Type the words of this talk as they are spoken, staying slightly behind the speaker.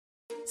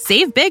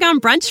Save big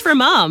on brunch for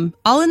mom,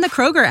 all in the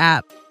Kroger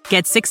app.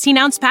 Get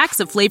 16-ounce packs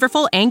of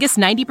flavorful Angus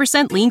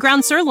 90% lean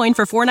ground sirloin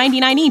for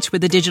 $4.99 each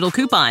with a digital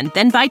coupon.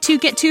 Then buy 2,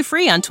 get 2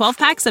 free on 12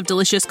 packs of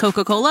delicious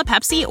Coca-Cola,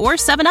 Pepsi, or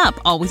 7-Up,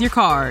 all with your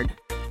card.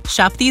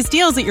 Shop these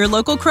deals at your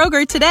local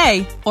Kroger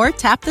today, or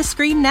tap the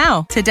screen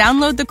now to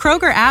download the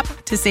Kroger app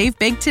to save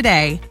big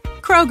today.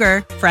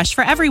 Kroger, fresh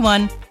for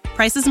everyone.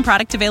 Prices and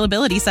product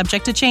availability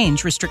subject to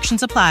change.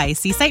 Restrictions apply.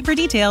 See site for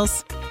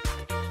details.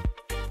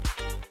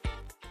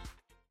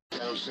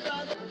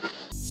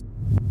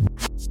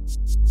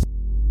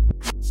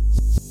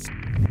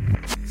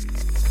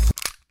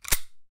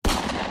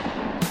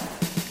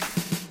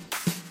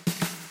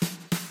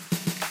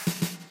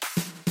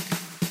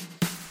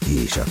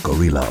 He's a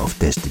gorilla of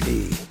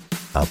destiny,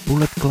 a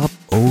Bullet Club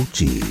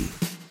OG,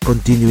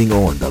 continuing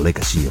on the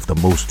legacy of the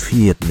most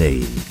feared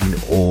name in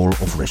all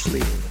of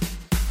wrestling.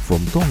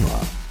 From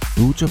Tonga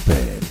to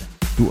Japan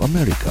to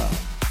America,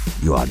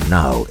 you are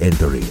now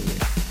entering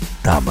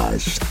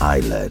Tama's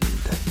Island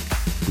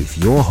with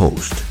your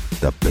host,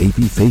 the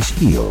babyface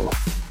heel,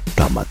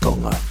 Tama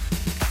Tonga.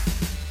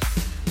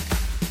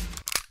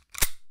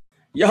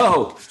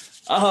 Yo!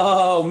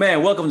 Oh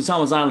man, welcome to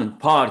Tama's Island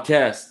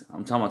podcast.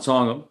 I'm Tama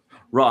Tonga,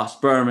 Ross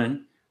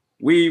Berman.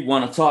 We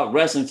want to talk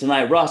wrestling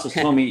tonight. Ross has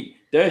told me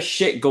there's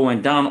shit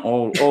going down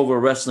all over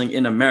wrestling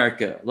in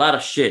America. A lot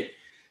of shit.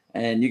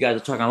 And you guys are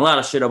talking a lot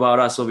of shit about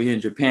us over here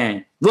in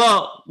Japan.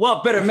 Well,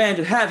 what better man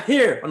to have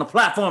here on the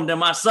platform than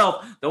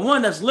myself, the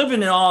one that's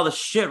living in all the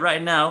shit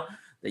right now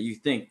that you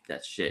think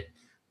that's shit.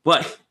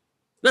 But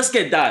let's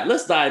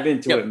dive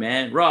into it,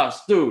 man.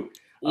 Ross, dude,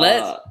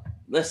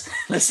 let's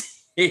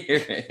hear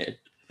it.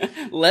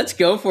 Let's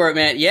go for it,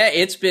 man. Yeah,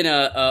 it's been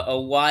a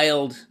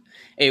wild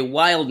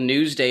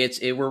news day.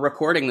 We're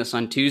recording this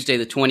on Tuesday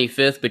the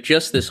 25th, but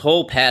just this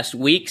whole past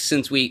week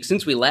since we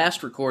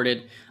last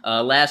recorded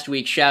last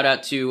week, shout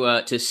out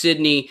to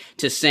Sydney,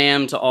 to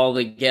Sam, to all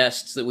the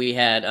guests that we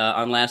had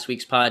on last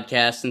week's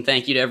podcast, and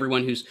thank you to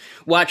everyone who's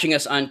watching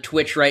us on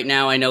Twitch right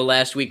now. I know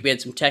last week we had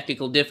some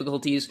technical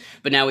difficulties,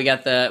 but now we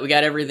got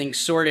everything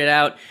sorted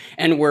out,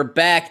 and we're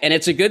back. And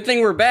it's a good thing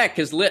we're back,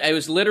 because it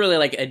was literally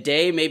like a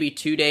day, maybe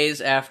 2 days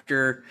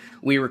after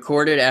we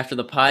recorded, after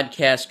the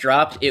podcast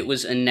dropped, it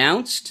was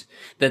announced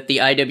that the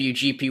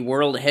IWGP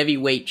World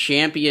Heavyweight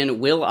Champion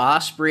Will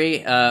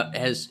Ospreay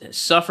has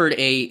suffered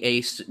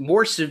a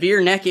more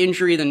severe neck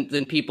injury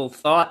than people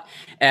thought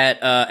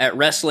at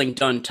Wrestling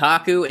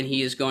Dontaku, and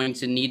he is going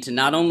to need to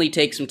not only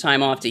take some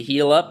time off to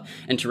heal up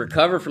and to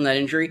recover from that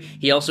injury,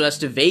 he also has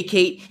to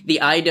vacate the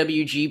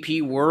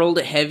IWGP World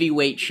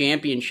Heavyweight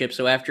Championship.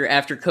 So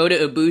after Kota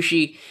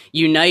Ibushi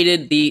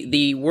united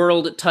the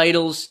world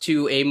titles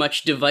to a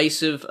much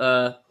divisive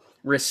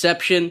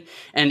reception,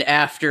 and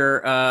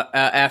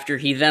after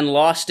he then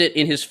lost it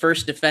in his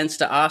first defense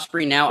to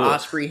Ospreay, now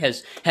Ospreay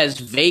has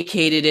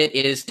vacated it.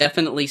 It is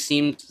definitely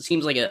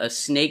seems like a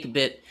snake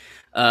bit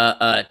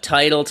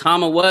title.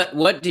 Tama,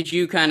 what did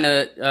you kind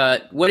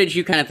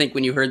of think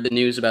when you heard the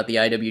news about the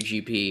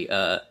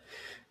IWGP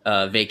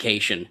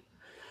vacation?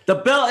 The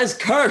belt is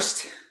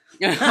cursed.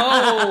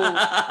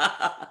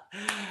 Oh,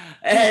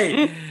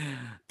 hey,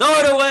 throw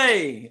it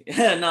away.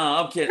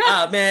 No, I'm kidding.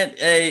 Man,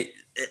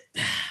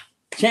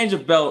 change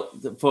of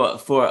belt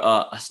for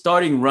a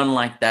starting run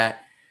like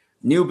that.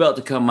 New belt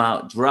to come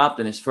out, dropped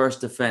in his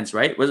first defense,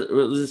 right? Was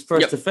his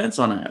first defense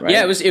on that, right?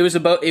 Yeah, it was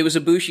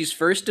Ibushi's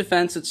first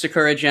defense at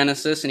Sakura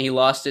Genesis, and he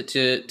lost it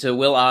to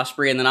Will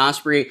Ospreay. And then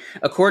Ospreay,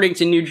 according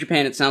to New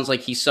Japan, it sounds like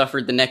he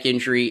suffered the neck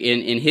injury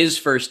in his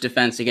first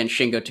defense against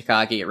Shingo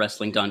Takagi at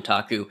Wrestling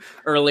Dontaku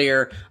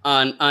earlier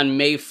on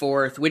May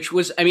 4th, which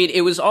was, I mean,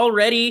 it was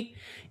already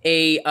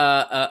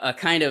a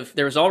kind of,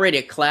 there was already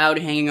a cloud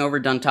hanging over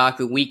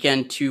Dontaku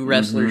weekend. Two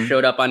wrestlers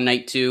showed up on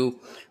night 2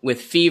 with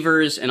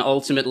fevers, and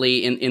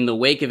ultimately in the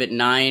wake of it,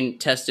 9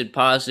 tested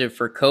positive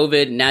for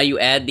COVID. Now you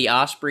add the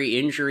Ospreay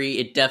injury.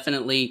 It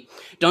definitely,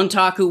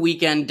 Dontaku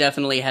weekend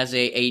definitely has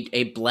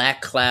a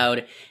black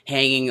cloud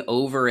hanging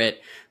over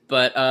it.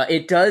 But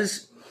it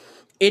does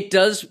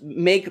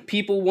make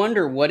people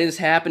wonder what is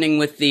happening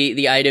with the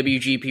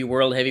IWGP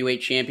World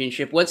Heavyweight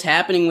Championship. What's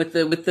happening with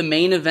the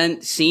main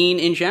event scene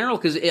in general?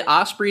 Because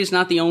Ospreay is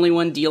not the only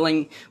one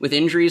dealing with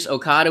injuries.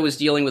 Okada was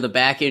dealing with a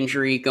back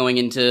injury going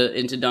into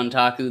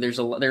Dontaku. There's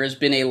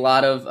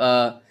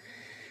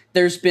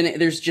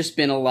just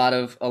been a lot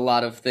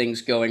of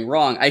things going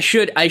wrong. I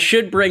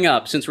should bring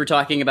up, since we're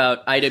talking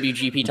about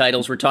IWGP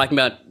titles, we're talking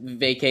about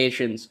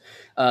vacations.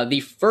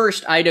 The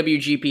first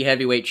IWGP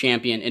Heavyweight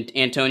Champion,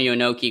 Antonio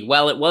Inoki,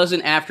 while it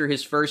wasn't after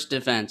his first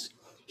defense,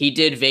 he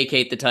did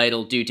vacate the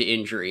title due to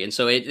injury, and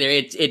so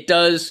it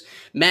does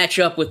match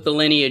up with the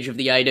lineage of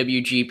the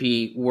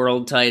IWGP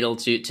World Title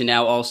to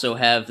now also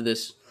have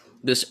this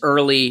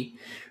early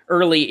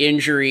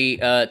injury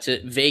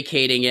to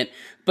vacating it.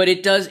 But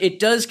it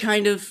does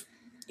kind of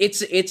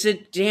It's a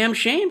damn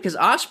shame because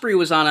Ospreay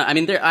was on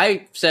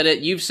I said it,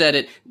 you've said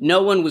it.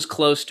 No one was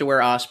close to where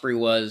Ospreay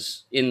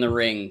was in the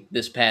ring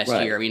this past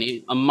year. I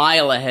mean, a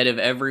mile ahead of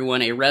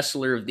everyone, a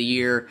wrestler of the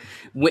year,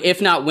 if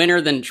not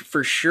winner, then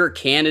for sure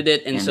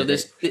candidate. And so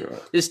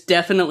this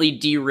definitely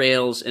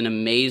derails an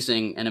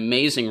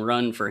amazing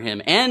run for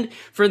him and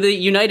for the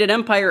United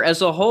Empire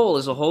as a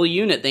whole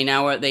unit. They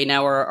now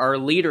are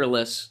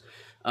leaderless.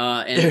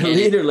 They're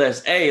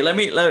leaderless. Hey,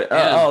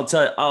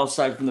 I'll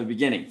start from the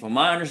beginning. From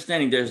my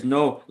understanding, there's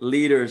no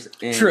leaders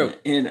in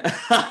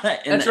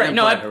that's right.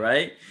 Empire,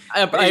 right?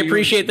 I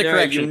appreciate the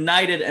correction.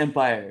 United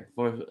Empire.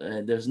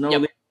 There's no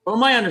leader. From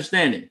my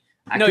understanding.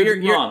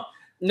 You're wrong.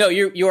 No,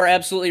 you are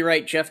absolutely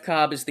right. Jeff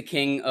Cobb is the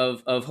king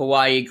of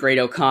Hawaii.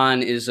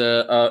 Great-O-Khan is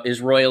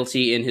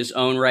royalty in his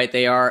own right.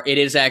 It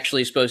is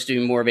actually supposed to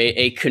be more of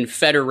a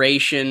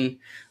confederation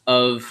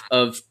of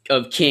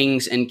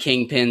kings and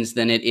kingpins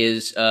than it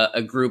is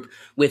a group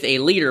with a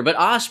leader. But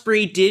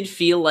Ospreay did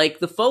feel like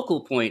the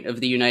focal point of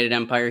the United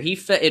Empire.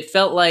 It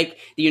felt like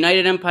the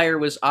United Empire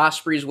was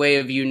Ospreay's way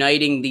of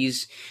uniting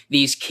these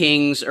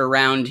kings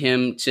around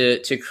him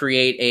to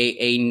create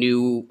a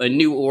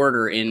new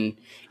order in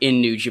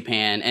New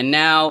Japan. And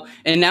now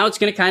it's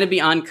going to kind of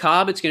be on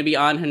Cobb. It's going to be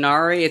on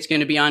Henare. It's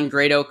going to be on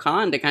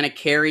Great-O-Khan to kind of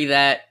carry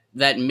that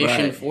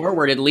mission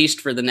forward, at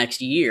least for the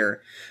next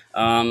year.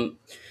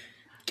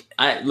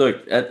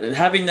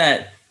 Having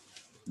that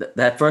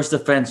first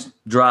defense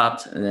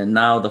dropped, and then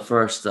now the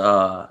first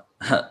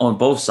on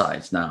both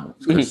sides now,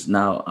 because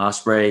now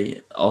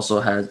Ospreay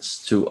also has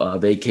to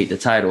vacate the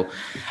title.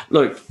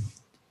 Look,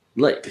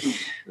 like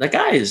that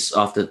guy is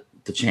off the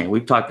chain.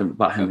 We've talked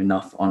about him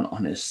enough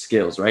on his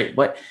skills, right?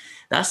 But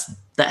that's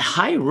that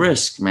high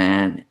risk,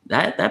 man.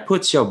 That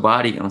puts your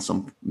body on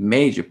some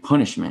major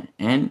punishment,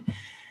 and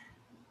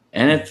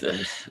if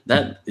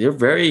that you're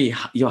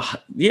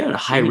at a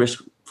high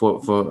risk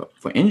for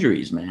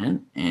injuries,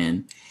 man.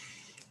 And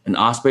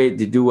Ospreay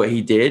to do what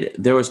he did,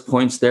 there was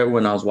points there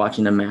when I was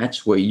watching the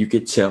match where you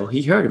could tell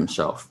he hurt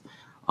himself.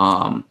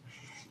 And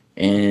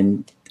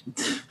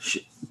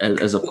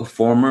as a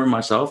performer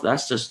myself, when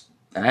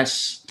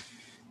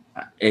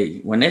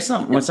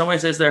somebody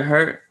says they're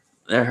hurt,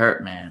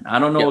 man. I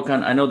don't know what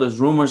kind. I know there's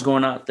rumors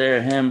going out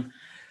there. Him.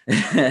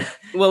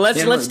 Well,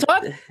 let's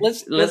talk.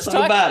 Let's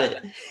talk about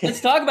it. Let's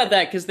talk about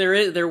that because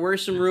there were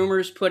some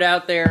rumors put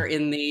out there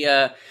in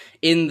the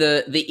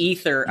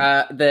ether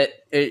that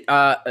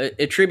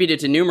attributed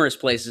to numerous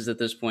places at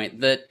this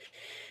point that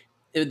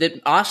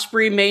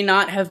Ospreay may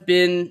not have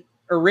been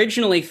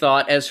originally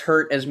thought as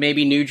hurt as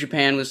maybe New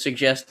Japan was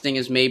suggesting,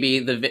 as maybe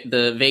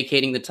the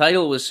vacating the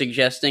title was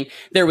suggesting.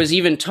 There was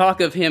even talk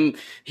of him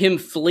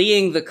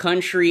fleeing the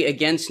country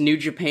against New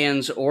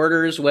Japan's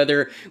orders,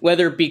 whether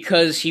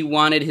because he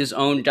wanted his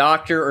own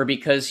doctor or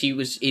because he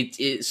was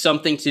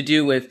something to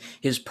do with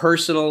his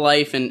personal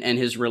life and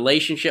his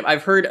relationship.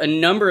 I've heard a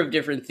number of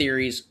different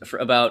theories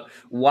about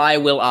why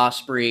Will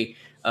Ospreay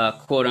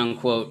quote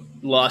unquote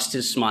lost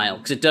his smile,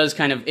 because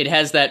it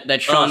has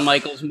that Shawn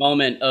Michaels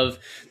moment of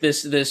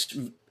this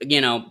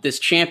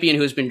champion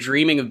who has been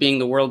dreaming of being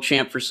the world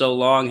champ for so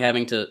long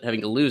having to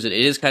lose it.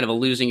 It is kind of a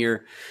losing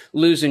your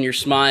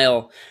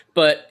smile.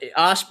 But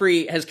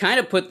Ospreay has kind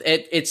of put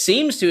it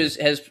seems to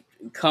has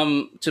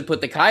come to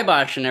put the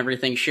kibosh and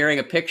everything, sharing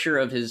a picture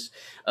of his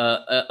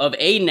of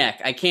a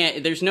neck.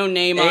 There's no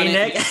name on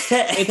it.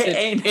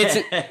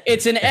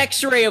 It's an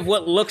X-ray of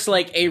what looks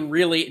like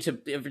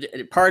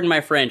pardon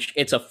my French,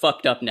 it's a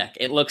fucked up neck.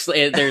 It looks like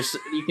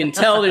you can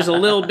tell there's a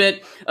little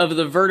bit of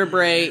the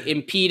vertebrae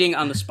impeding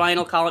on the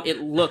spinal column.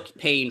 It looked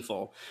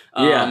painful.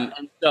 And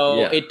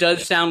so it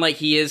does sound like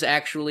he is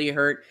actually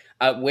hurt.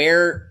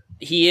 Where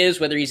he is,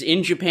 whether he's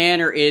in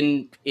Japan or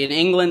in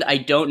England, I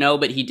don't know,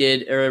 but he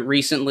did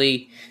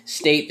recently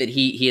state that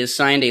he has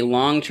signed a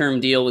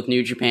long-term deal with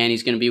New Japan.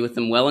 He's going to be with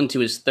them well into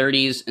his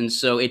 30s, and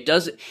so it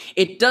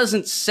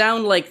doesn't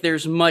sound like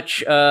there's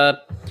much.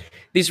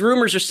 These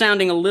rumors are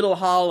sounding a little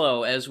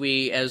hollow as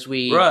we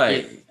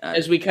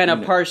kind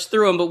of parse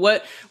through them.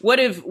 But what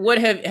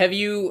have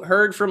you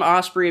heard from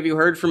Ospreay? Have you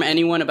heard from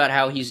anyone about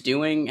how he's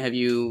doing? Have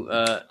you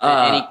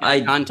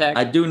any contact?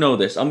 I do know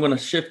this. I'm going to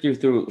shift you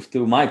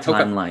through my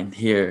timeline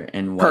here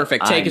and what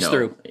perfect. Take us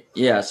through.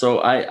 Yeah,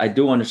 so I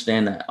do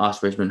understand that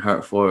Ospreay's been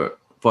hurt for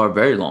a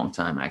very long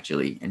time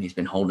actually, and he's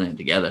been holding it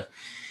together.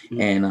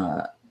 Mm-hmm.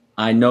 And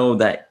I know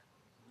that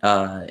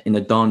in the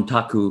Don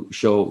Taku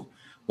show,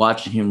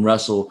 watching him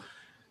wrestle,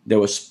 there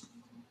was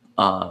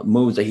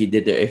moves that he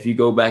did there. If you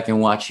go back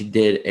and watch, he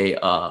did a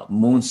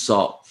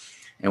moonsault,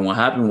 and what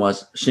happened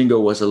was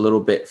Shingo was a little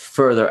bit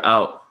further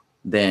out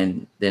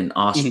than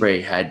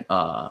Ospreay had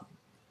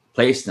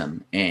placed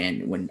him,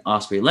 and when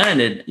Ospreay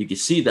landed, you could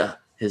see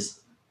his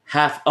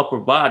half upper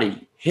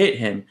body hit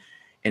him,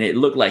 and it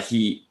looked like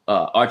he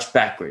arched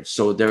backwards.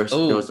 So there was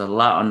a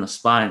lot on the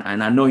spine,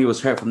 and I know he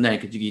was hurt from there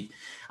because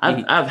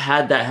I've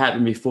had that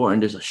happen before,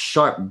 and there's a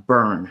sharp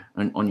burn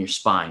on your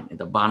spine, at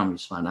the bottom of your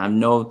spine. I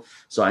know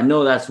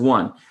that's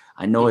one.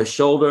 I know his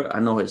shoulder, I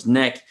know his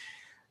neck,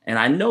 and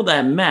I know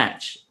that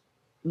match.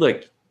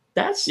 Look,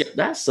 that's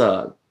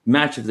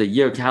match of the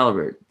year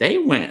caliber. They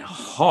went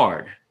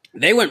hard.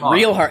 They went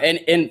real hard,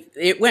 and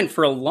it went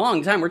for a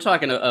long time. We're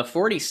talking a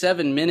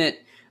 47-minute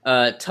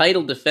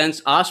title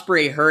defense.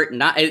 Ospreay hurt.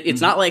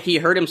 It's not like he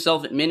hurt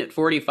himself at minute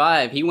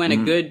 45. He went a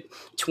good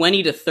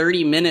 20 to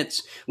 30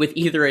 minutes with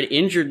either an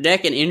injured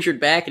neck, an injured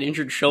back, an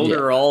injured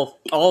shoulder, or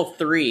all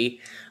three.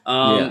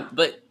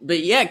 But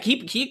yeah,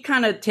 keep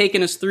kind of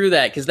taking us through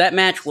that, because that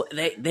match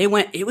they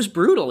went. It was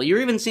brutal. You're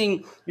even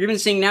seeing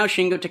now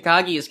Shingo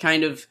Takagi has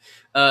kind of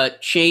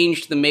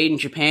changed the Made in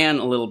Japan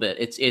a little bit.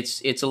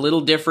 It's a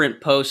little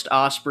different post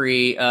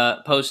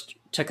Ospreay, post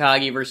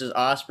Takagi versus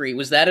Ospreay.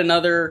 Was that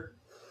another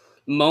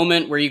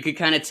moment where you could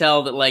kind of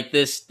tell that like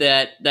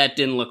that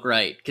didn't look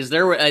right? Because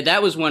there were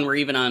that was one where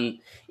even on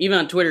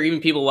Twitter, even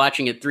people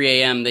watching at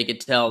 3 a.m. they could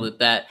tell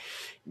that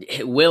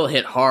it will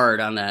hit hard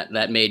on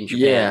that Made in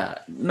Japan. Yeah,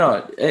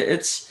 no,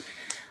 it's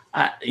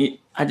I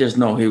just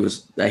know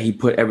he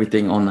put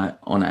everything on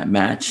that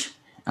match.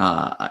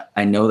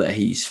 I know that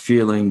he's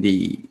feeling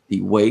the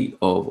weight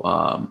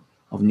of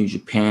New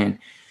Japan,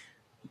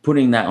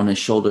 putting that on his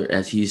shoulder,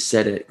 as he's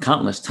said it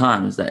countless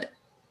times, that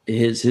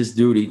his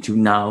duty to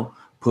now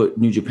put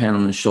New Japan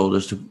on his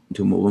shoulders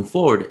to moving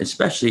forward,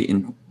 especially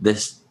in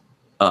this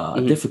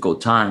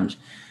difficult times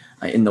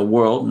in the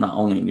world, not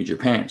only in New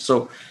Japan.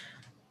 So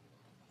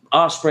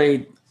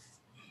Ospreay,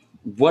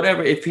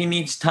 whatever, if he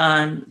needs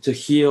time to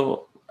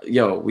heal,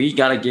 we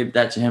got to give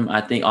that to him. I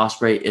think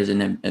Ospreay is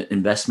an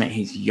investment.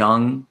 He's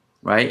young,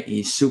 right?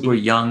 He's super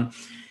young.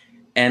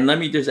 And let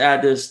me just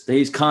add this,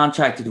 he's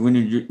contracted with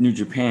New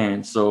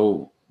Japan.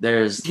 So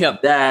there's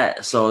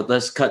that. So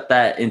let's cut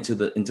that into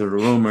the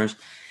rumors.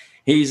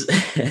 He's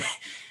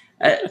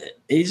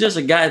just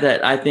a guy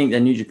that I think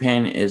that New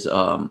Japan has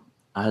a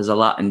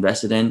lot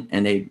invested in,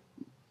 and they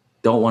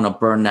don't want to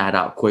burn that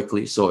out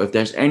quickly. So if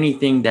there's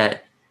anything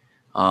that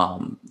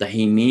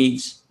he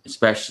needs,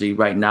 especially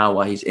right now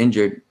while he's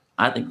injured,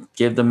 I think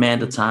give the man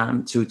the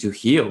time to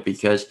heal,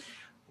 because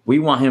we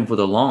want him for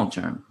the long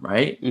term,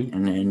 right?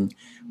 And then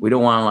we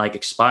don't want to like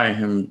expire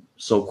him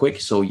so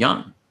quick, so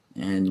young,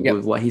 and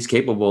with what he's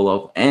capable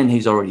of, and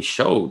he's already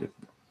showed.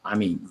 I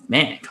mean,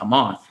 man, come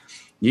on,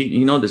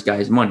 you know this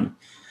guy's money.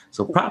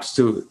 So props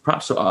to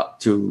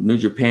New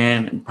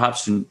Japan, and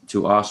props to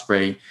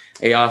Ospreay.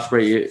 Hey,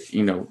 Ospreay,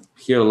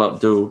 heal up,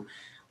 dude.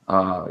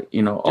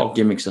 All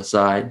gimmicks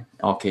aside,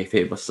 all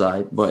kayfabe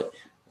aside, but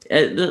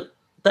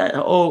that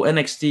whole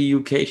NXT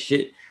UK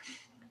shit,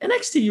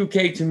 NXT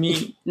UK to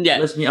me,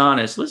 let's be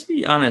honest,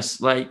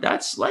 like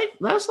that's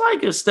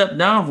like a step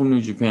down from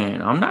New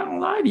Japan. I'm not gonna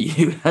lie to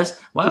you. That's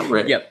why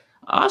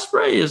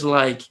Ospreay is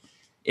like,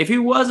 if he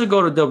was to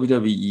go to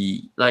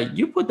WWE, like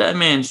you put that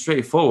man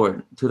straight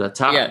forward to the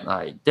top. Yeah.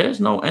 Like there's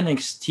no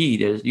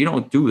NXT. You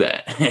don't do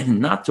that, and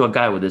not to a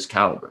guy with this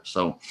caliber.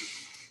 So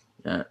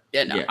I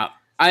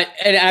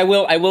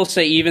will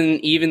say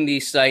even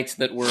these sites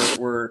that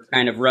were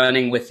kind of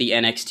running with the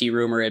NXT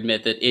rumor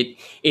admit that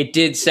it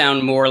did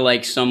sound more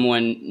like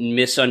someone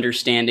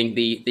misunderstanding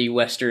the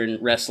Western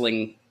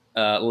wrestling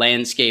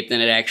landscape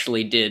than it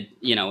actually did,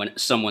 in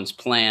someone's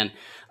plan.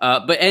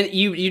 But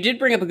you did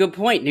bring up a good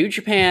point. New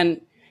Japan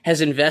has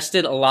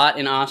invested a lot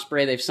in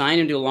Ospreay. They've signed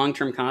him to a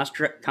long-term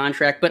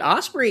contract, but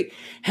Ospreay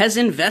has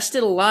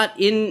invested a lot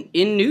in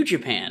New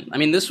Japan. I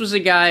mean, this was a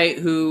guy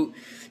who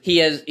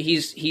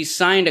he's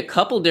signed a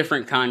couple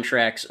different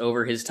contracts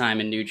over his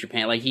time in New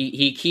Japan. Like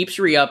he keeps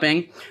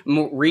re-upping.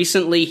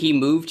 Recently, he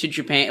moved to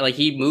Japan. Like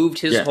he moved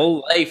his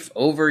whole life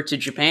over to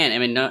Japan. I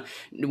mean,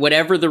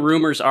 whatever the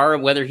rumors are,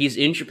 whether he's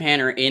in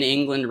Japan or in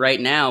England right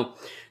now,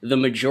 the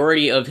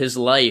majority of his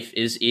life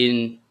is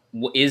in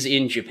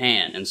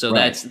Japan, and so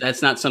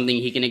that's not something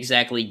he can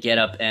exactly get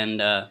up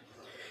and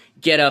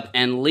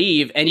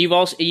leave. And you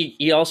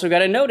also got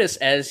to notice,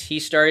 as he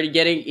started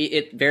getting,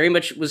 it very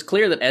much was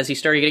clear that as he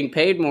started getting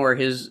paid more,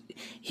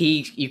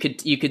 you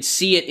could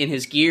see it in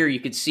his gear,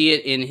 you could see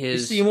it in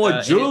his. You see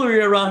more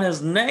jewelry around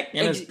his neck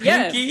and his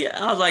pinky.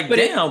 I was like,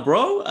 damn,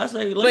 bro. I was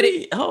like,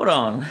 hold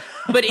on.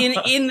 But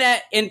in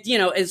that, and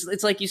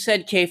it's like you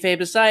said,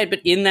 kayfabe aside,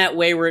 but in that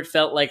way where it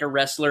felt like a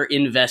wrestler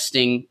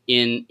investing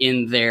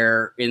in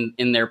their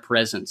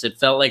presence, it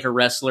felt like a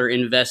wrestler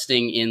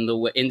investing in the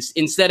way,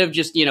 instead of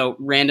just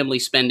randomly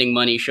spending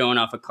money, showing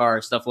off a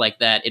car, stuff like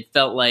that. It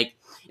felt like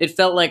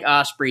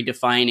Ospreay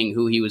defining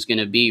who he was going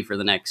to be for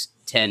the next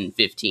 10,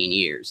 15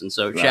 years. And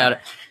so shout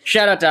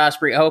out to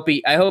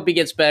Ospreay. I hope he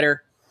gets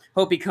better.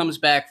 Hope he comes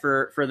back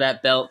for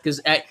that belt, because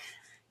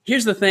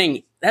here's the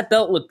thing. That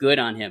belt looked good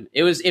on him.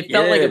 It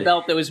felt like a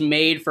belt that was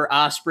made for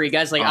Ospreay.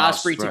 Guys like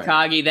Ospreay,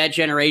 Takagi, that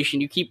generation.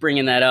 You keep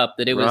bringing that up.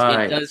 That it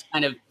does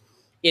kind of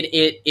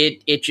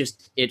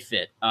it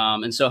fit.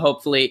 And so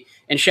hopefully,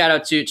 and shout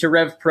out to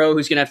Rev Pro,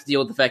 who's gonna have to deal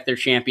with the fact their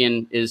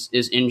champion is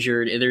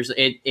injured.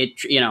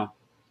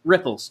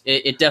 Ripples.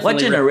 It definitely.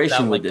 What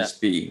generation would this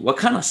be? What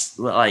kind of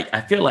I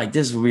feel like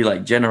this would be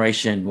like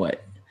generation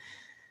what?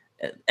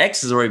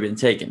 X has already been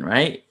taken,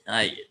 right?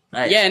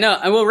 Yeah, no.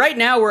 Well, right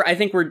now I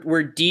think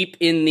we're deep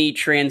in the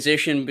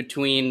transition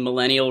between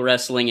millennial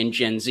wrestling and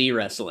Gen Z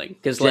wrestling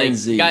because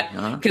Osprey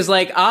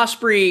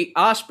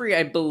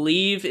I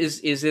believe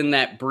is in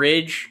that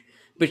bridge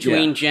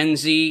between Gen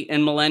Z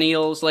and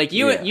millennials. Like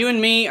you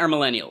and me are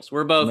millennials.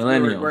 We're both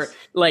we're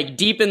like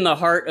deep in the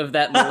heart of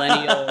that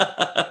millennial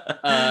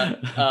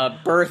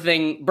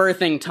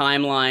birthing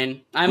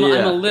timeline. I'm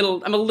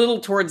a little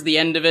towards the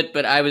end of it,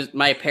 but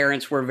my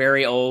parents were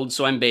very old,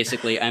 so I'm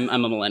a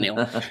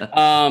millennial.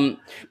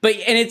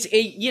 But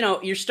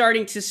you're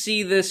starting to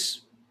see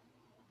this.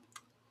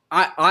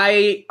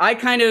 I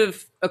kind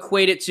of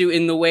equate it to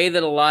in the way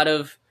that a lot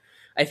of,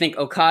 I think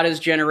Okada's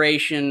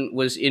generation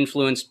was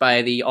influenced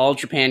by the All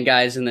Japan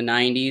guys in the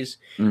 90s.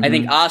 Mm-hmm. I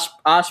think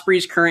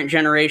Osprey's current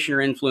generation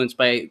are influenced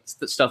by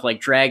stuff like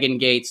Dragon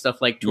Gate,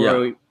 stuff like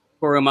Toru.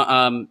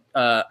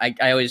 I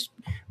always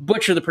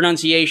butcher the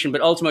pronunciation,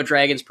 but Ultimo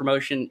Dragon's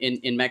promotion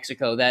in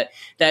Mexico. That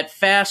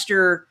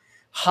faster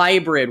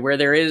hybrid where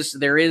there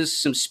is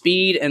some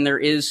speed and there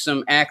is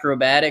some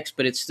acrobatics,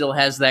 but it still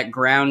has that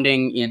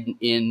grounding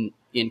in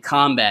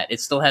combat.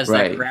 It still has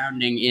that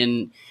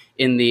grounding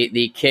in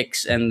the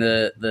kicks and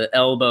the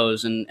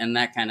elbows and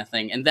that kind of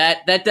thing. And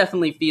that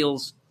definitely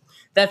feels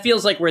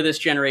like where this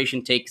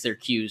generation takes their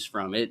cues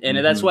from it. And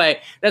that's why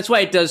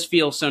it does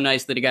feel so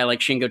nice that a guy like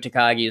Shingo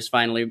Takagi is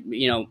finally,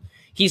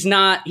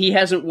 he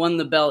hasn't won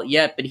the belt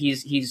yet, but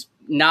he's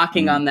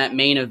knocking on that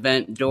main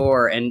event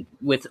door, and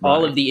with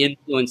all of the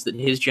influence that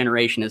his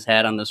generation has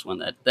had on this one,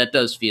 that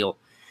does feel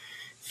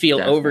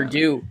definitely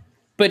overdue.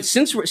 But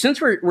since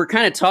we're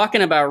kind of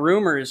talking about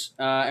rumors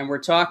and we're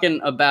talking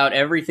about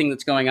everything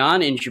that's going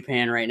on in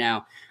Japan right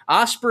now,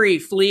 Osprey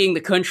fleeing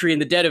the country in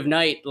the dead of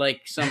night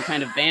like some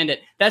kind of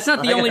bandit. That's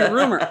not the only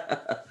rumor.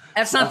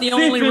 That's not the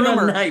only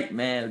rumor. Night,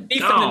 man.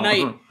 Thief in the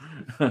night.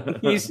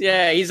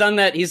 He's on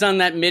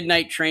that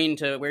midnight train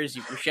to where's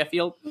he?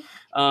 Sheffield.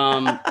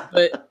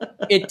 But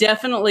it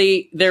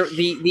definitely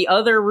the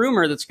other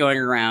rumor that's going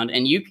around,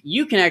 and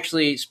you can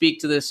actually speak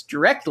to this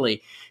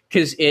directly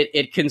because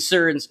it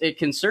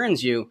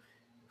concerns you.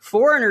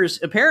 Foreigners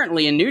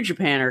apparently in New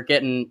Japan are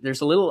getting,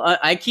 there's a little,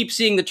 I keep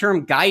seeing the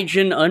term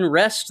Gaijin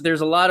unrest. There's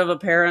a lot of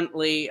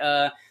apparently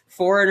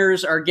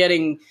foreigners are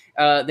getting,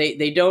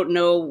 they don't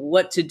know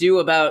what to do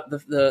about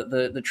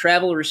the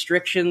travel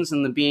restrictions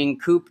and the being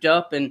cooped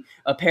up. And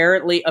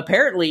apparently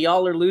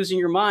y'all are losing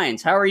your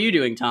minds. How are you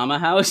doing, Tama?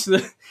 How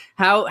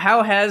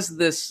has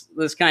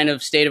this kind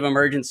of state of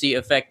emergency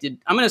affected?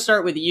 I'm going to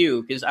start with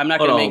you because I'm not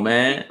going to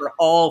make it for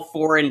all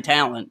foreign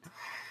talent.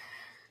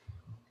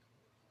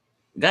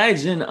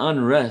 Gaijin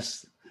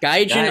unrest.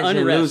 Gaijin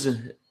unrest.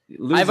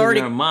 Losing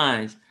their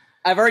minds.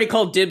 I've already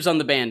called dibs on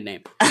the band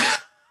name.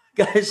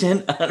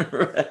 Gaijin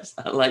unrest.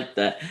 I like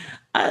that.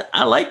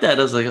 I like that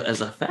as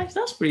a fact.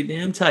 That's pretty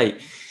damn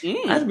tight.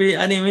 I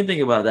didn't even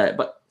think about that.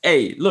 But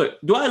hey, look,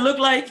 do I look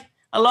like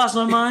I lost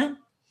my mind?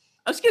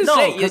 I was gonna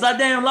say because I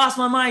damn lost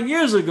my mind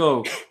years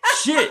ago.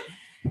 Shit.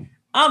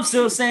 I'm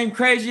still saying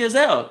crazy as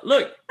hell.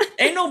 Look,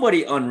 ain't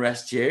nobody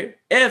unrest here.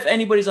 If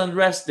anybody's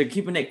unrest, they're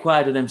keeping it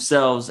quiet to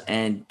themselves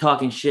and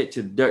talking shit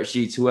to Dirt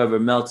Sheets, whoever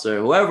Meltzer,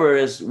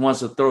 whoever wants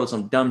to throw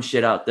some dumb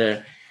shit out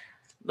there.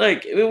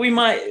 Like, we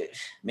might,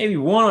 maybe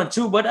one or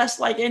two, but that's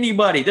like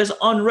anybody. There's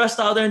unrest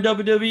out there in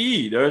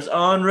WWE. There's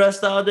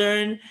unrest out there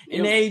in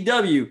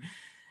AEW.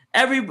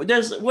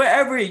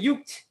 Wherever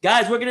you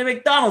guys working at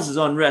McDonald's is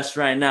unrest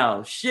right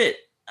now. Shit.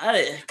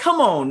 Come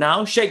on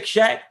now, Shake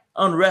Shack.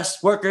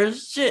 Unrest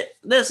workers, shit.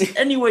 There's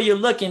anywhere you're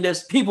looking,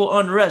 there's people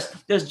unrest.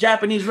 There's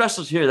Japanese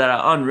wrestlers here that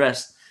are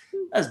unrest.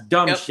 That's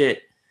dumb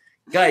shit.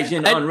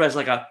 Gaijin unrest,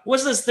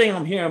 what's this thing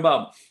I'm hearing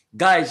about?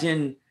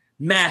 Gaijin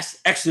mass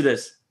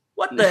exodus.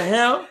 What the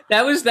hell?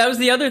 That was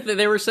the other thing.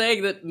 They were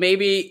saying that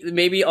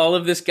maybe all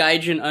of this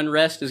Gaijin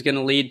unrest is going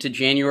to lead to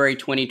January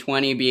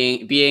 2020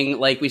 being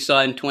like we saw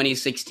in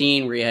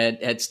 2016, where you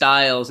had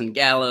Styles and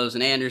Gallows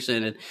and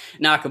Anderson and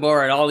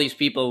Nakamura and all these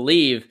people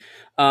leave.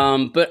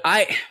 But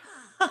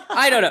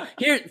I don't know.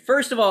 Here,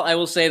 first of all, I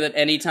will say that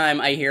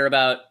anytime I hear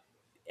about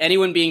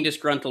anyone being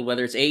disgruntled,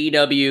 whether it's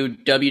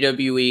AEW,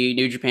 WWE,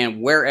 New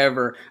Japan,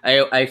 wherever,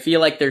 I feel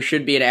like there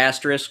should be an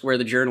asterisk where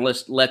the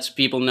journalist lets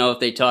people know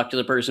if they talk to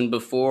the person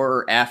before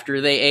or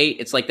after they ate.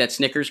 It's like that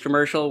Snickers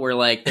commercial where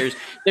like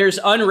there's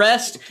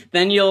unrest,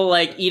 then you'll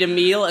like eat a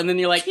meal, and then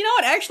you're like, you know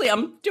what? Actually,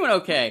 I'm doing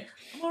okay.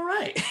 I'm all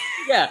right.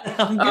 Yeah.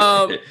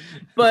 I'm good.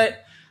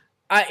 But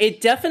it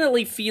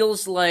definitely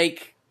feels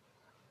like.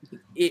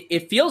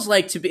 It feels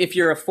like if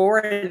you're a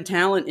foreign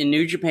talent in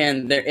New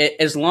Japan,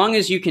 as long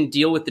as you can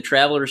deal with the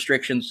travel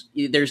restrictions,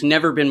 there's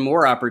never been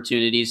more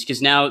opportunities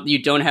because now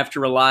you don't have to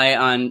rely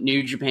on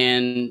New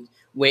Japan,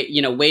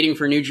 waiting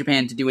for New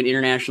Japan to do an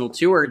international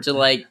tour to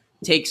like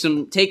take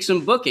some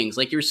bookings.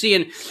 Like we're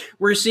seeing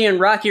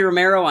Rocky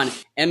Romero on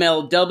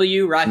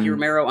MLW, Rocky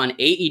Romero on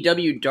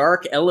AEW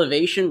Dark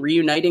Elevation,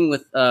 reuniting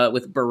with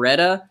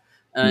Beretta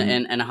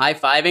and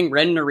high-fiving.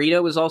 Ren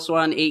Narita was also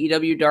on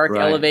AEW Dark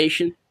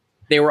Elevation.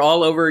 They were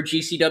all over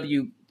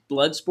GCW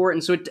Bloodsport,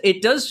 and so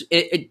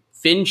it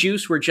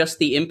FinJuice were just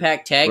the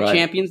Impact Tag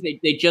Champions.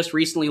 They just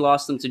recently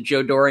lost them to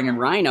Joe Doring and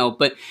Rhino,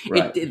 but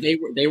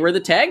they were the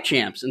tag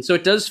champs, and so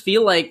it does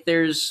feel like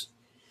there's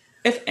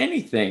if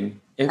anything,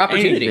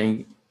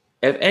 opportunity.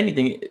 If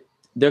anything,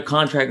 their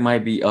contract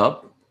might be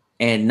up,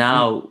 and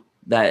now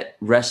that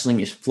wrestling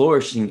is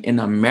flourishing in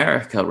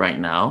America right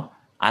now,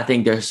 I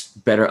think there's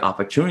better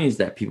opportunities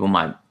that people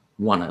might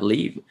want to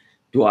leave.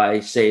 Do I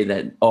say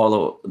that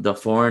all of the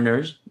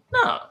foreigners?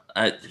 No,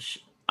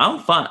 I'm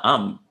fine.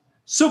 I'm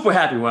super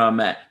happy where I'm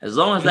at. As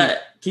long as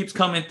that keeps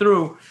coming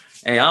through,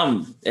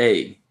 I'm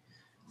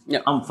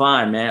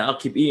fine, man. I'll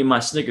keep eating my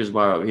Snickers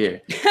bar over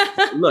here.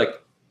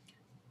 Look,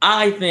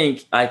 I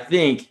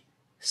think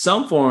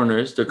some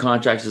foreigners, their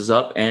contracts is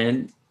up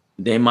and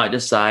they might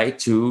decide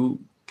to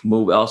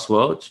move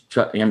elsewhere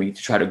to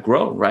try to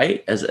grow,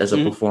 right? As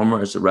a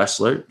performer, as a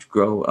wrestler, to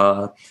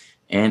grow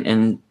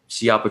and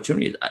see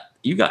opportunities.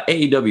 You got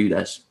AEW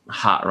that's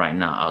hot right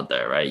now out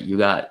there, right? You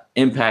got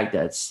Impact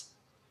that's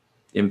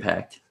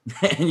Impact.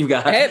 And you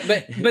got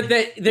but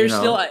there's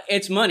still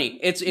it's money.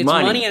 It's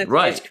money and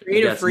it's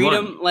creative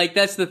freedom. Money. Like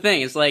that's the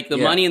thing. It's like the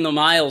money and the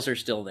miles are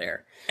still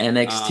there.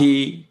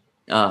 NXT,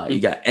 you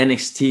got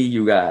NXT,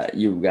 you got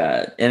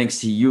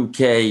NXT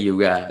UK, you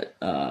got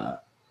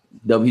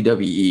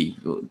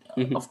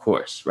WWE, of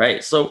course,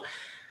 right? So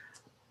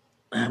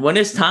when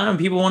it's time,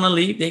 people want to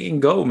leave, they can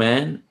go,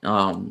 man.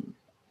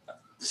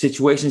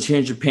 Situations here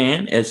in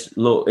Japan is a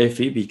little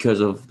iffy because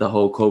of the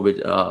whole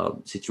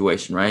COVID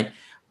situation, right?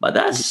 But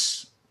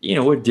that's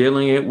we're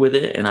dealing with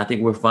it, and I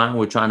think we're fine.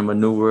 We're trying to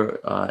maneuver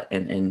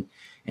and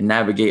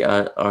navigate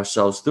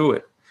ourselves through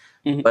it.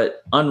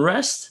 But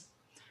unrest,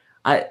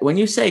 when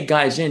you say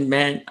guys in,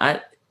 man,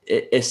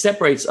 it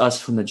separates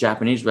us from the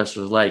Japanese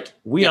wrestlers. Like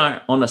we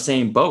aren't on the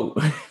same boat.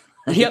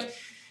 Yep.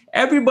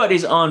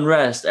 Everybody's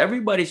unrest.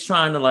 Everybody's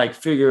trying to like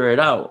figure it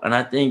out. And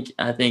I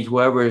think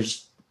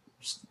whoever's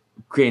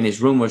creating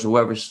these rumors,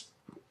 whoever's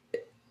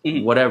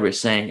whatever is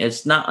saying,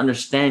 it's not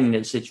understanding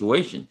the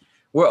situation.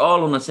 We're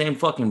all on the same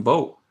fucking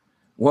boat.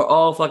 We're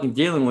all fucking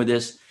dealing with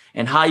this,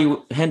 and how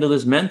you handle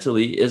this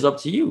mentally is up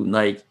to you.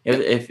 Like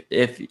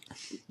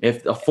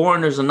if the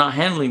foreigners are not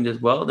handling this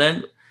well,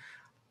 then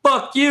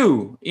fuck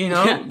you.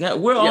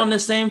 We're on the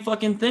same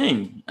fucking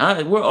thing.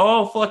 We're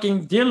all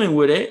fucking dealing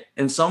with it,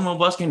 and some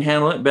of us can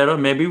handle it better.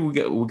 Maybe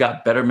we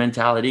got better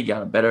mentality,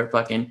 got a better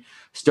fucking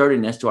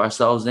sturdiness to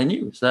ourselves than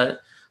you.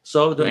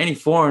 So to any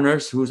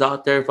foreigners who's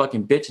out there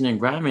fucking bitching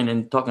and grinding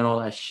and talking all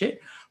that shit,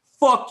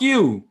 fuck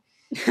you.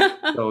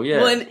 So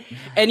yeah. Well,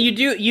 and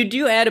you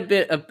do add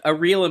a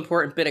real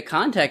important bit of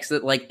context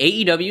that like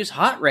AEW is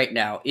hot right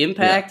now.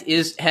 Impact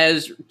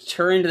has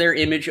turned their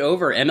image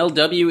over.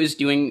 MLW is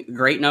doing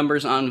great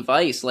numbers on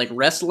Vice. Like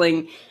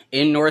wrestling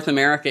in North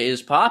America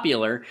is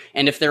popular,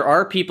 and if there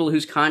are people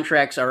whose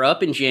contracts are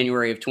up in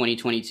January of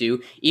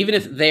 2022, even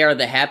if they are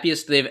the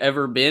happiest they've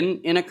ever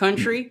been in a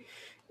country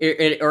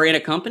or in a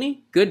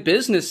company, good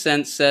business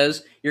sense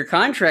says your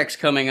contract's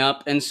coming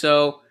up, and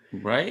so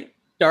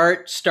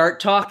Start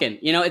talking.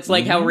 It's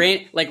like how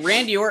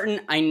Randy Orton.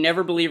 I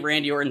never believe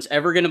Randy Orton's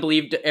ever gonna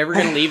leave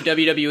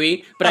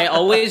WWE, but I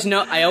always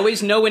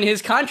know when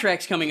his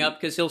contract's coming up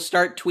because he'll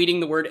start tweeting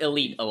the word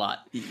elite a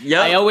lot.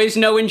 Yep. I always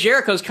know when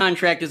Jericho's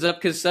contract is up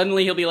because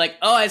suddenly he'll be like,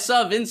 "Oh, I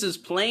saw Vince's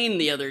plane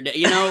the other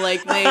day."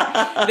 Like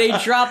they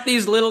drop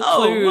these little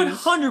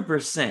clues.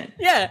 100%.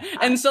 Yeah,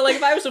 and so like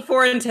if I was a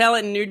foreign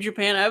talent in New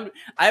Japan,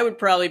 I would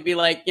probably be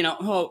like,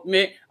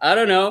 I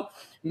don't know.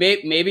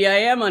 Maybe I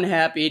am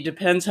unhappy. It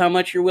depends how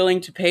much you're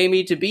willing to pay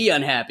me to be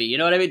unhappy. You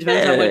know what I mean? It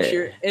depends how much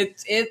you're.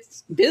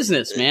 It's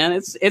business, man.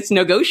 It's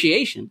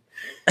negotiation.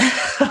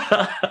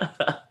 But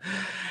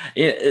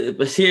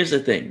here's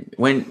the thing: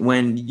 when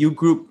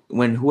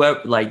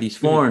whoever like these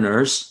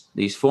foreigners,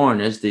 these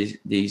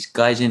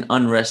guys in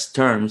unrest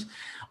terms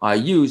are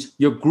used,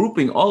 you're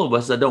grouping all of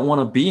us that don't want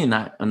to be in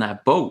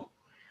that boat.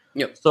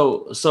 Yep.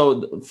 So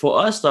for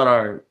us that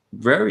are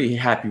very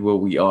happy where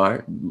we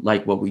are,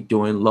 like what we're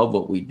doing, love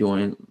what we're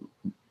doing,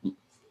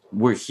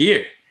 we're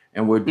here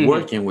and we're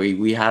working.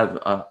 We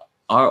have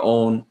our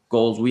own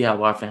goals. We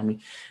have our family.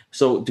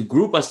 So to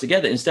group us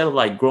together, instead of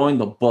like growing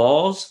the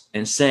balls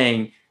and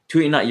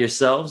tweeting at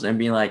yourselves and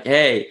being like,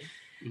 "Hey,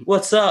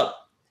 what's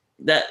up?"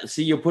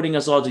 See, you're putting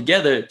us all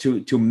together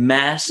to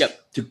mask,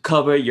 to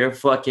cover your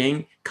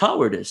fucking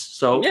cowardice.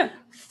 So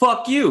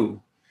fuck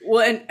you.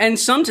 Well, and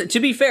to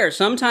be fair,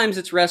 sometimes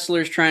it's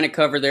wrestlers trying to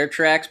cover their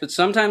tracks, but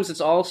sometimes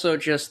it's also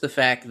just the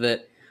fact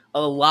that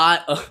a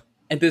lot of,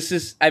 and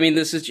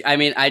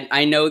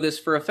I know this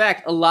for a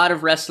fact, a lot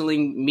of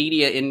wrestling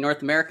media in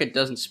North America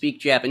doesn't speak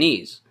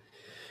Japanese.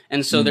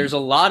 And so there's a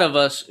lot of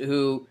us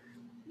who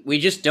we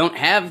just don't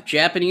have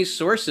Japanese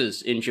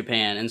sources in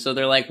Japan. And so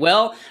they're like,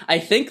 well, I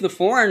think the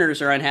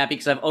foreigners are unhappy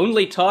because I've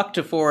only talked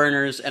to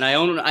foreigners and I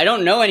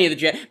don't know any of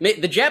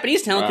the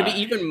Japanese talent could be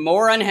even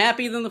more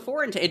unhappy than the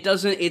foreign.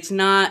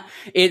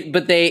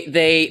 But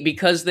they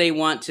because they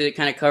want to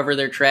kind of cover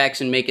their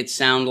tracks and make it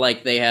sound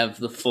like they have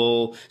the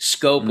full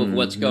scope of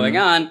what's going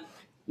on,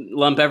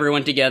 lump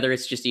everyone together.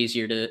 It's just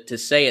easier to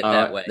say it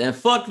that way. Then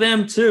fuck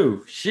them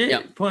too.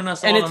 Shit, putting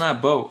us all on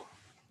that boat.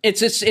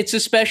 It's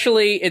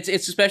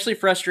especially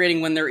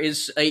frustrating when there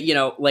is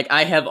like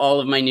I have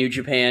all of my New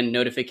Japan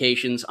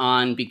notifications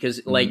on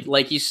because like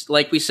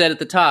we said at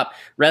the top,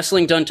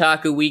 Wrestling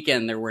Dontaku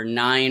weekend, there were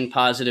 9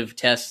 positive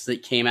tests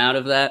that came out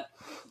of that.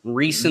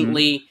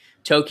 Recently,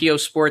 Tokyo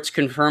Sports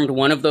confirmed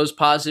one of those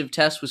positive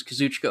tests was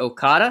Kazuchika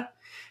Okada.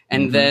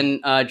 And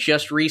then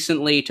just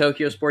recently,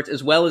 Tokyo Sports,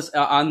 as well as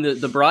on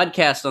the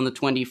broadcast on the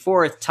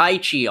 24th,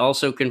 Taichi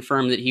also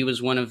confirmed that he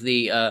was one of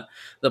the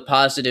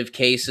positive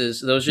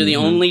cases. Those are the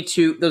only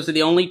two. Those are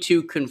the only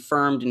 2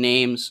 confirmed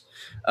names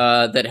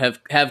that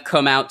have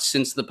come out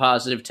since the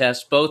positive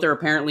test. Both are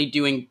apparently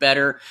doing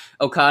better.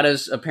 According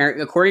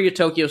to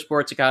Tokyo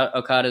Sports,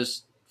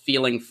 Okada's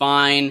feeling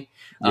fine.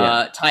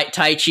 Yeah.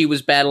 Taichi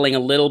was battling a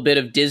little bit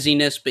of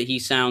dizziness, but he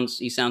sounds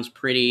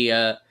pretty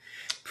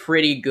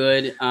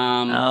good.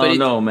 I don't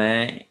know,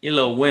 man. You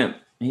little wimp.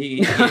 He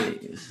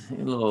get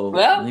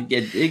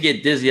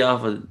dizzy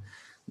off of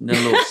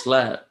that little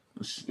slap.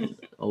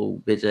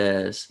 Old bitch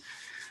ass.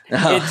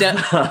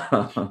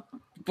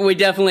 But we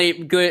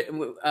definitely good,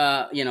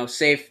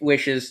 safe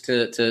wishes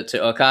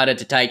to Okada,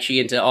 to Taichi,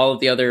 and to all of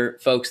the other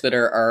folks that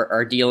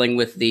are dealing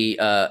with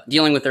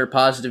their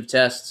positive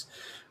tests.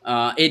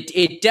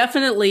 It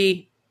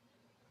definitely,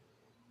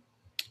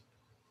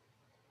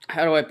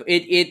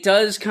 it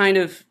does kind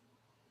of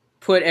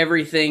put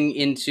everything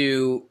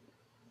into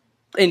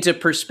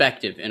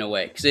perspective in a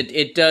way, because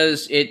it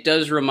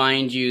does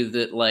remind you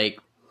that, like,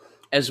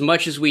 as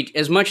much as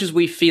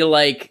we feel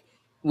like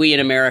we in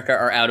America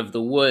are out of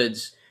the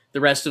woods, the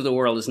rest of the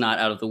world is not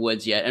out of the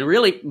woods yet. And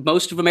really,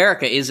 most of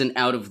America isn't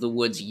out of the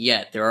woods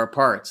yet. There are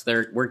parts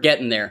we're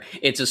getting there.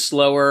 It's a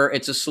slower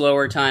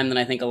time than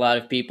I think a lot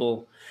of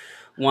people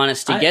want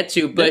us to get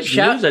to. But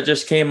news that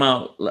just came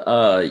out,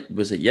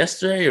 was it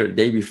yesterday or the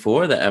day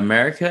before, that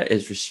America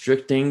is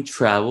restricting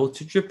travel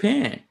to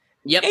Japan?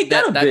 Yep, ain't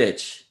that a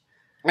bitch?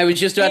 I was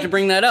just about to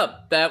bring that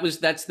up.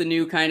 That's the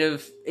new kind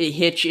of a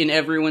hitch in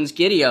everyone's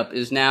giddy up,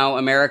 is now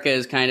America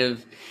is kind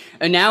of,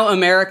 and now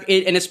America,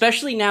 and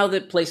especially now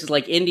that places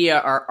like India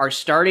are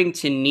starting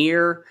to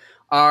near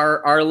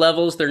our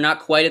levels. They're not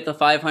quite at the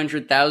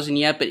 500,000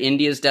 yet, but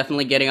India's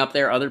definitely getting up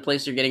there. Other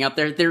places are getting up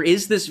there. There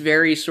is this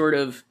very sort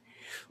of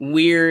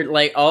weird,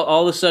 like,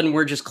 all of a sudden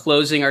we're just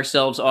closing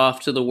ourselves off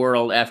to the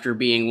world after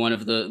being one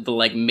of the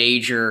like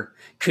major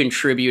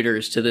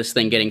contributors to this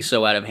thing getting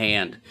so out of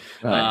hand.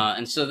 Right.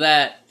 And so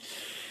that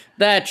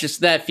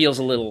feels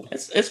a little.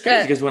 It's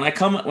crazy because when I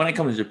come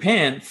to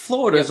Japan,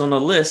 Florida's on the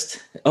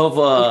list of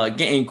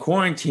getting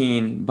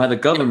quarantined by the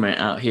government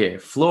out here.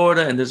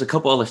 Florida, and there's a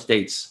couple other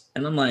states,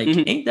 and I'm like,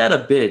 ain't that a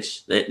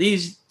bitch? That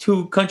these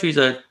 2 countries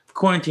are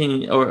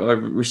quarantining or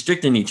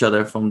restricting each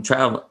other from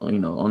travel,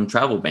 on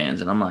travel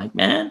bans. And I'm like,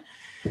 man,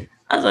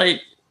 I was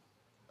like,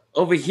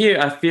 over here,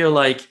 I feel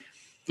like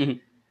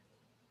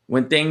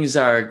when things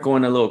are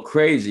going a little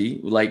crazy,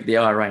 like they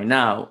are right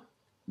now,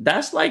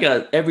 that's like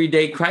a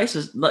everyday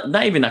crisis,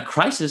 not even a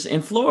crisis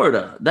in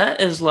Florida. That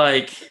is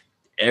like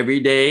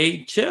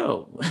everyday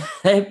chill.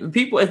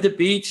 People at the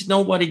beach,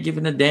 nobody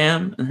giving a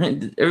damn.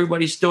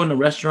 Everybody's still in the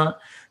restaurant,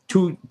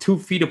 two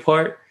feet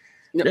apart.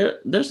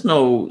 Yep. There's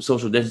no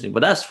social distancing,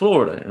 but that's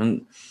Florida.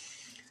 And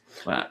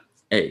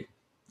hey,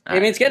 I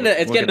mean, it's getting to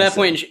that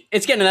point.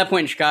 It's getting to that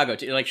point in Chicago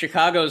too. Like,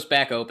 Chicago's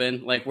back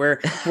open. Like,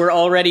 we're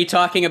already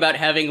talking about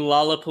having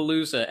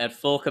Lollapalooza at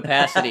full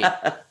capacity.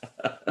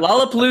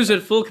 Lollapalooza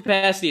at full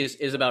capacity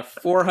is about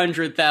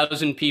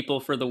 400,000 people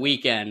for the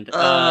weekend.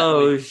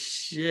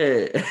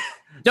 Shit!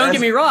 Don't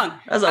get me wrong.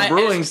 That's a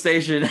brewing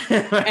station.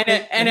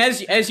 and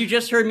as you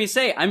just heard me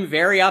say, I'm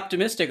very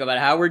optimistic about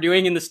how we're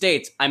doing in the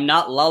States. I'm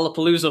not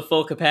Lollapalooza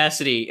full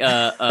capacity.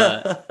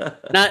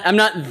 I'm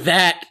not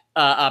that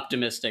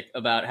optimistic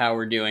about how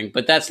we're doing.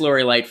 But that's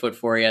Lori Lightfoot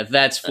for you.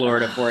 That's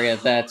Florida for you.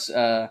 That's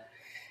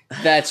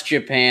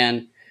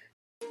Japan.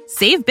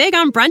 Save big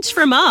on brunch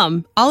for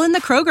mom, all in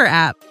the Kroger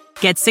app.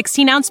 Get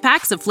 16-ounce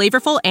packs of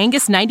flavorful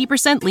Angus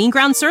 90% lean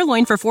ground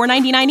sirloin for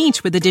 $4.99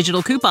 each with a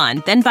digital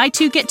coupon. Then buy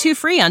 2, get 2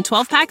 free on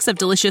 12 packs of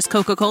delicious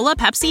Coca-Cola,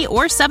 Pepsi,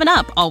 or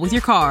 7-Up, all with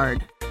your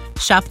card.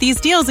 Shop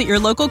these deals at your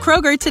local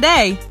Kroger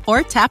today,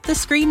 or tap the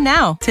screen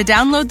now to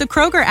download the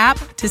Kroger app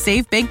to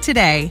save big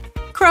today.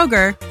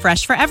 Kroger,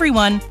 fresh for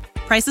everyone.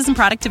 Prices and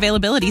product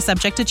availability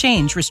subject to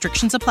change.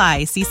 Restrictions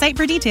apply. See site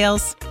for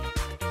details.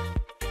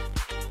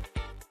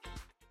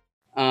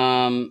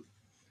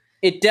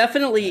 It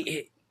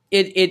definitely...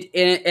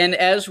 And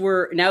as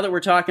now that we're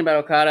talking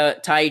about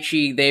Okada,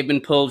 Taichi, they've been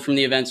pulled from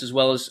the events, as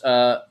well as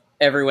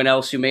everyone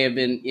else who may have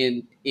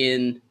been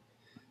in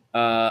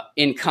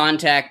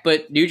contact.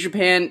 But New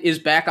Japan is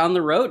back on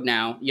the road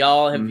now.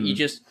 Y'all have you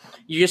just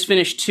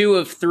finished 2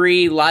 of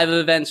 3 live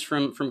events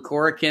from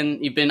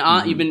Korakuen. You've been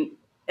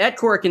at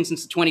Korakuen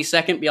since the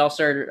 22nd.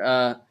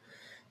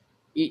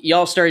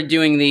 Y'all started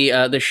doing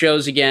the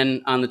shows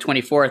again on the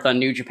 24th on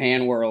New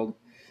Japan World.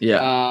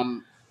 Yeah.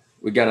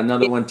 We got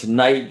another one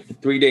tonight.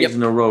 3 days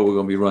in a row we're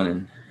gonna be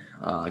running.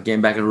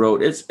 Getting back on the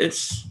road. It's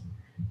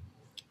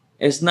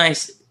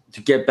nice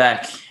to get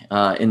back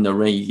in the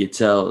ring. You can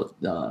tell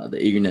the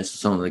eagerness of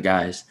some of the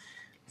guys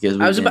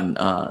because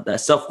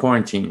that self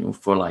quarantine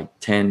for like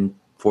 10,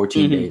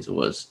 14 days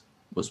was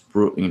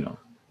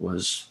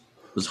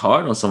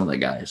hard on some of the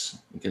guys,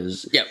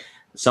 because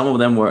some of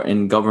them were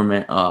in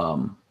government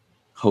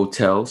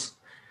hotels,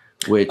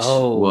 which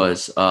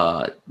was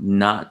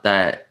not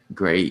that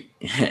great.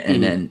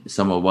 And then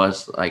some of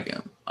us, like,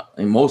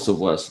 and most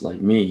of us, like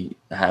me,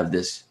 have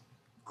this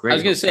great. I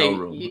was going to say,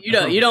 room.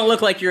 you don't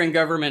look like you're in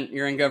government.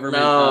 You're in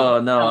government. No,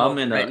 now.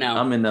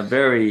 I'm in a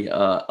very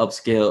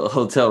upscale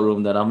hotel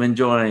room that I'm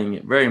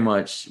enjoying very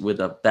much, with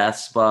a bath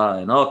spa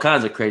and all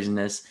kinds of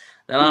craziness.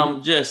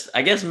 That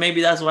I guess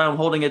maybe that's why I'm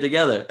holding it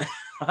togetger.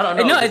 I don't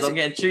know. No, I'm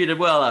getting treated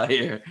well out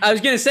here. I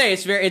was gonna say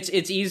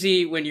it's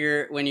easy when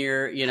you're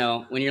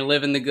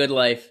living the good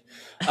life,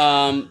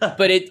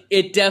 but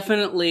it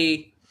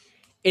definitely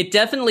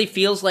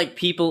feels like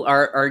people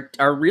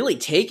are really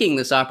taking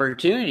this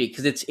opportunity,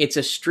 because it's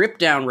a stripped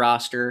down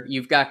roster.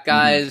 You've got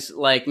guys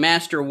like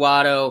Master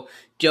Watto,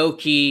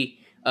 Doki,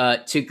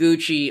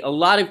 Taguchi. A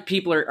lot of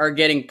people are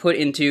getting put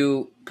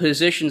into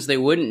positions they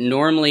wouldn't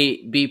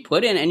normally be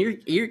put in, and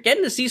you're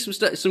getting to see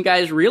some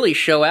guys really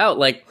show out.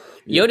 Like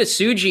Yota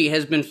Tsuji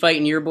has been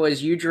fighting your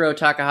boys Yujiro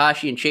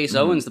Takahashi and Chase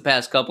Owens the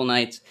past couple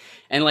nights.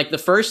 And like the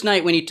first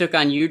night when he took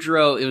on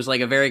Yujiro, it was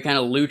like a very kind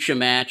of lucha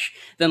match.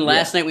 Then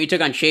last night when he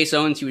took on Chase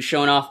Owens, he was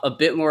showing off a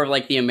bit more of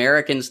like the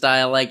American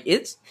style. Like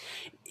there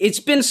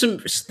have been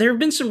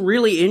some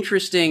really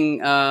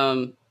interesting,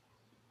 I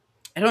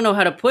don't know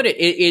how to put it.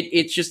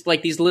 It's just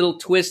like these little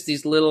twists,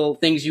 these little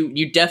things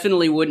you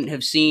definitely wouldn't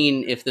have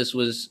seen if this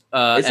was.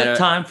 It's a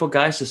time for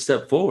guys to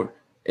step forward.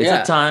 It's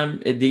a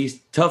time at these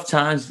tough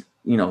times.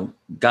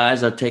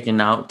 Guys are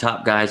taken out,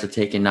 top guys are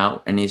taken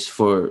out, and it's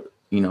for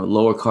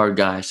lower card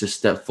guys to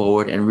step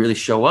forward and really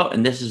show up.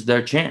 And this is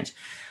their chance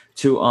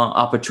to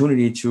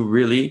opportunity to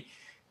really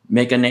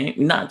make a name,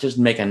 not just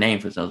make a name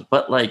for themselves,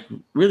 but like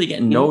really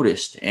get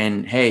noticed.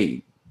 And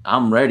hey,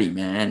 I'm ready,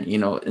 man.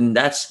 And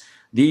that's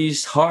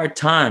these hard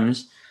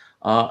times.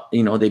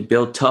 They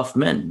build tough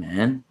men,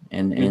 man,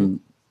 and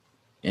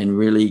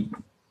really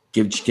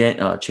give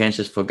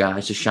chances for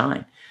guys to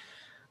shine.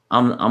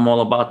 I'm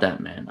all about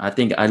that, man. I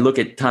think I look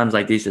at times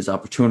like these as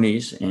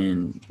opportunities,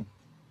 and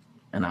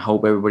I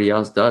hope everybody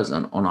else does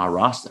on our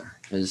roster,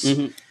 because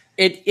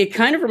it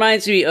kind of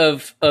reminds me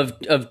of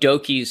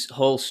Doki's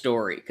whole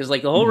story, because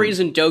like the whole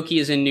reason Doki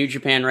is in New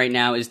Japan right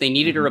now is they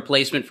needed a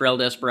replacement for El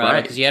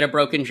Desperado because he had a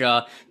broken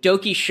jaw.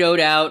 Doki showed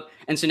out,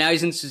 and so now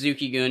he's in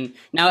Suzuki-gun.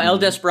 Now El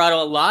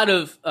Desperado, a lot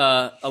of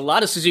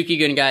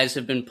Suzuki-gun guys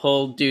have been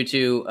pulled due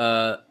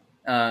to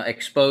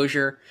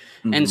exposure.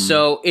 And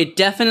so it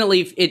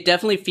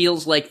definitely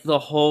feels like the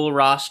whole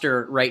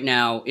roster right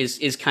now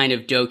is kind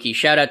of Doki.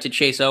 Shout out to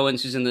Chase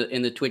Owens, who's in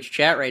the Twitch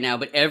chat right now.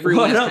 But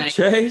everyone's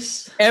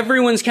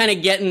kind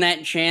of getting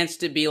that chance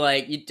to be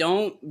like, you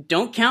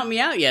don't count me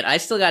out yet. I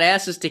still got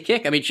asses to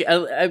kick. I mean,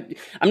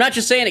 I'm not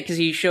just saying it because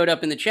he showed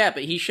up in the chat,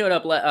 but he showed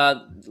up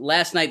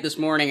last night, this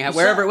morning,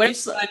 whatever time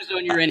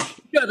zone you're in.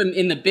 He showed up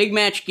in the big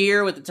match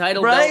gear with the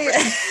title belt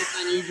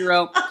on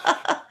Yujiro.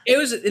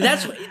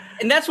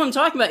 That's what I'm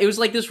talking about. It was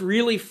like this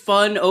really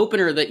fun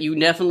opener that you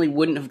definitely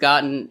wouldn't have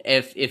gotten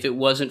if it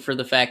wasn't for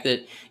the fact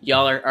that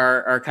y'all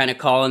are kind of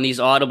calling these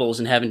audibles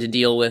and having to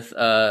deal with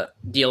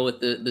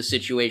the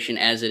situation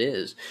as it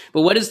is.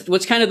 But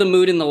what's kind of the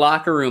mood in the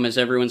locker room as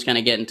everyone's kind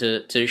of getting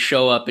to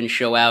show up and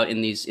show out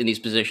in these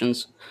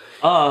positions?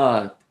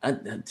 To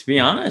be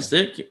honest,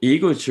 they're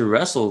eager to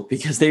wrestle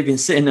because they've been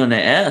sitting on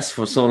their ass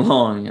for so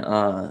long,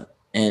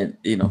 and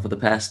for the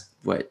past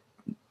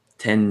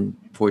 10,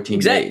 14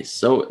 days.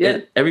 So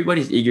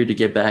everybody's eager to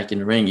get back in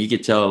the ring. You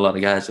could tell a lot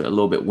of guys are a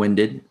little bit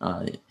winded.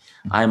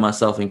 I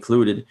myself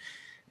included.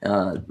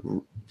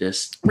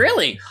 Just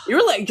really, you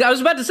were like, I was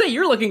about to say,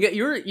 you're looking good.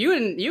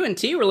 You and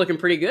T were looking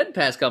pretty good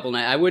past couple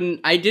nights.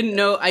 I didn't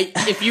know.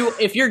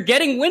 If you're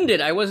getting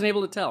winded, I wasn't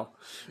able to tell.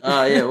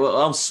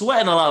 Well, I'm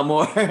sweating a lot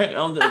more.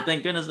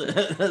 Thank goodness.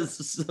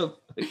 It's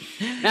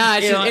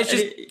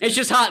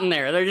just hot in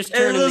there. They're just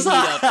turning the heat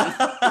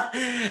up.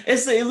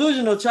 It's the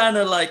illusion of trying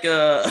to like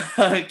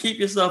keep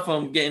yourself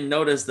from getting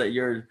noticed that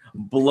you're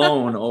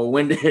blown or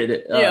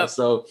winded.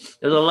 So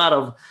there's a lot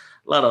of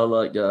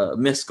like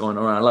mist going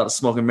around, a lot of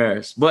smoke and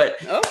mirrors. But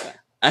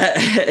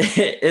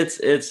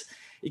it's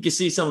you can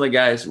see some of the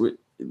guys.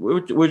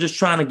 We're just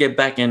trying to get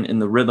back in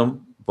the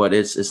rhythm. But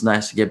it's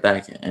nice to get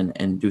back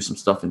and do some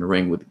stuff in the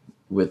ring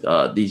with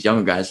these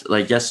younger guys.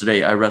 Like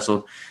yesterday, I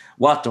wrestled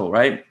Watto,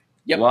 right?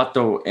 Yep.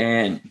 Watto,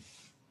 and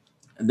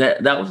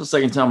that was the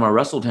second time I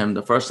wrestled him.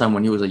 The first time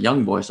when he was a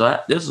young boy. So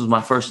this was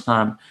my first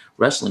time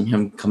wrestling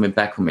him coming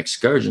back from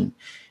excursion.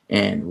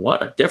 And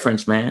what a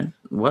difference, man!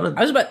 What a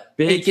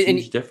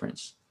huge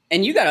difference.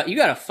 And you got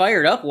a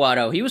fired up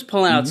Watto. He was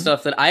pulling out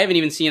stuff that I haven't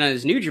even seen on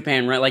his New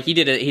Japan run. Like he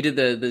did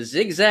the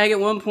zigzag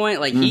at one point.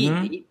 Like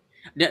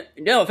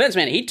No offense,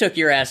 man. He took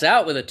your ass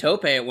out with a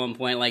tope at one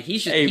point. Like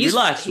he's just. Hey,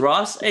 relax,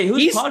 Ross. Hey,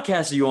 whose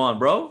podcast are you on,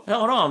 bro?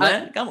 Hold on,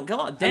 man. Come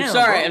on. Damn.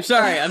 I'm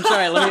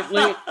sorry.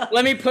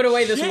 Let me put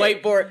away this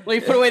whiteboard.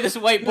 Let me put away this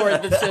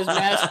whiteboard that says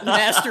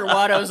Master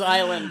Watto's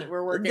Island.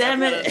 We're working.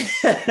 Damn it.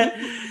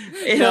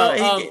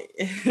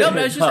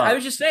 But I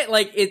was just saying,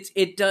 like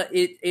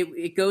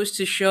it goes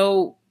to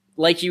show.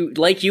 Like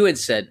you had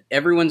said,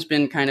 everyone's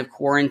been kind of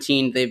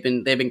quarantined. They've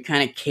been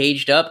kind of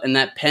caged up, and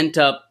that pent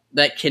up.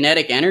 That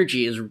kinetic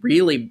energy is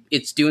really,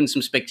 it's doing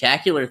some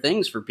spectacular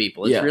things for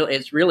people.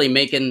 It's really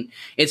making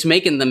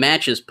the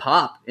matches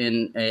pop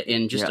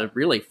in just a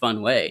really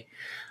fun way.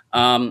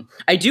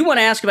 I do want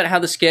to ask about how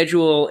the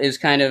schedule is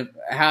kind of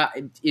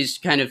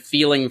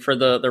feeling for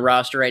the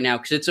roster right now.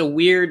 Cause it's a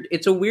weird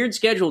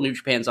schedule New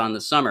Japan's on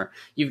this summer.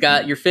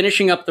 You're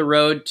finishing up the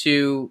road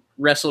to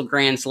Wrestle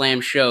Grand Slam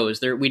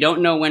shows. We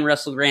don't know when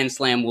Wrestle Grand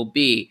Slam will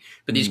be,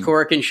 but these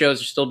Korakuen shows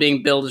are still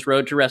being billed as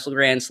Road to Wrestle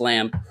Grand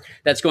Slam.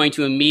 That's going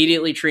to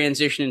immediately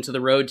transition into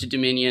the Road to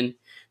Dominion.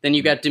 Then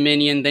you've got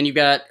Dominion. Then you've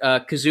got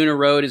Kizuna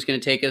Road is going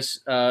to take us,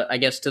 I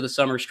guess, to the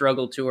Summer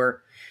Struggle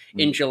Tour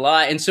in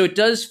July. And so it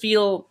doesn't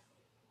feel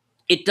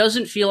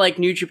like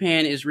New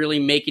Japan is really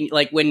making,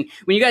 like when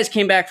you guys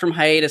came back from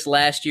hiatus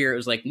last year, it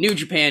was like New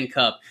Japan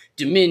Cup,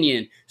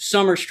 Dominion,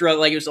 Summer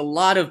Struggle. Like it was a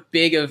lot of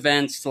big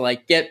events to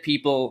like get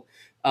people,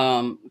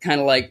 kind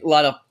of like a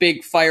lot of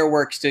big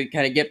fireworks to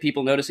kind of get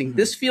people noticing. Mm-hmm.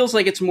 This feels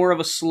like it's more of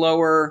a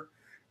slower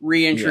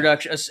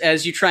reintroduction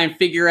as you try and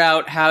figure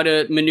out how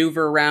to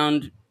maneuver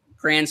around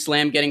Grand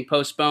Slam getting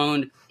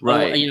postponed,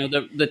 right?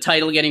 The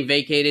title getting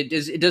vacated.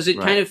 Does it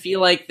kind of feel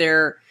like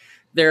they're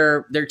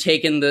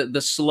taking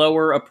the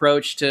slower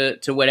approach to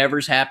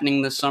whatever's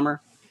happening this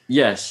summer?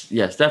 Yes,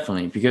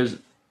 definitely. Because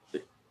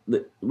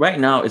right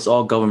now it's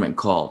all government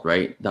called,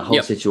 right? The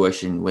whole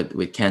situation with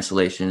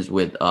cancellations,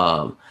 with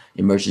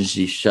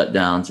emergency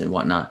shutdowns and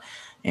whatnot,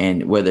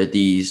 and whether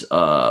these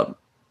shutdowns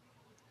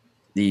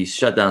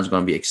are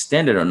going to be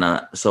extended or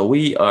not. So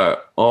we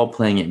are all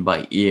playing it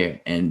by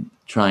ear and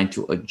trying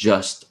to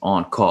adjust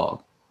on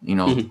call.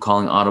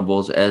 Calling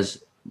audibles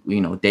as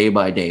day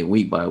by day,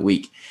 week by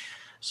week.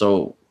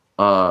 So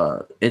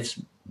it's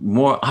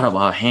more out of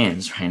our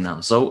hands right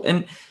now. So,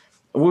 and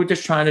we're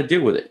just trying to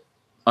deal with it.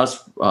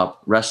 Us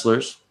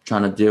wrestlers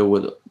trying to deal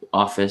with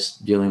office,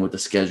 dealing with the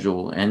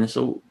schedule. And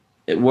so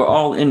we're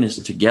all in this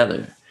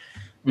together.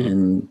 Mm-hmm.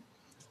 And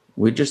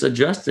we're just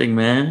adjusting,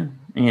 man.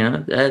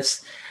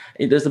 There's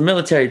a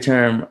military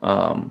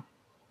term,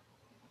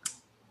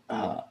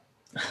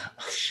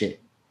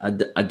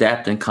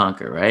 adapt and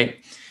conquer, right?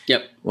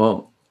 Yep.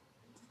 Well,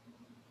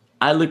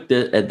 I looked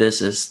at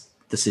this as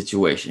the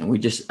situation. We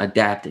just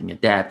adapting,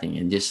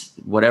 and just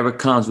whatever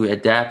comes, we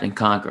adapt and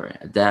conquer.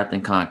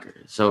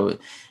 So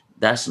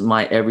that's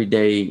my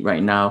everyday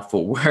right now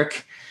for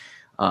work.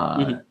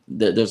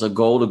 There's a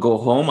goal to go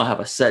home. I have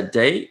a set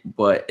date,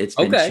 but it's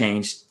been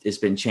changed. It's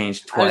been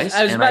changed twice.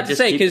 I was about to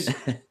say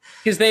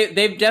because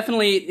they've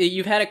definitely,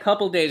 you've had a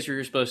couple days where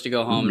you're supposed to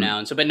go home now,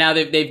 and so but now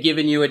they've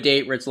given you a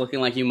date where it's looking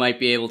like you might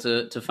be able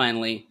to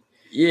finally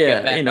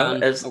get back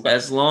on.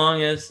 As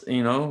long as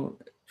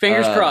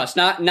fingers crossed,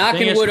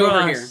 knocking wood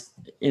over here.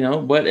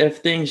 But if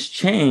things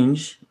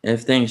change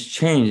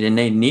and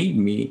they need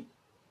me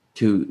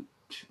to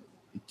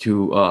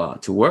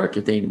work,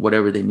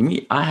 whatever they need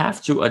me, I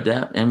have to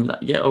adapt and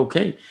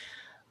okay.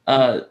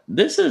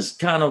 This is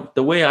kind of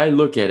the way I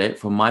look at it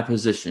from my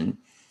position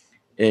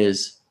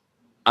is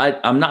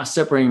I'm not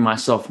separating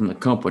myself from the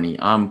company.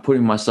 I'm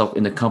putting myself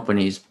in the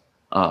company's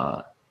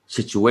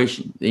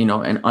situation,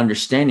 and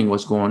understanding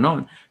what's going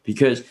on,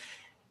 because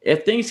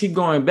if things keep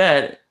going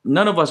bad,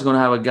 none of us are going to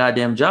have a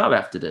goddamn job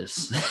after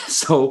this.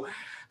 So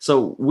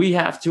we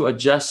have to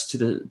adjust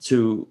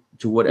to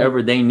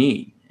whatever they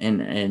need.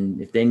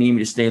 And if they need me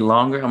to stay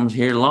longer, I'm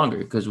here longer,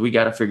 because we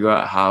got to figure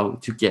out how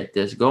to get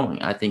this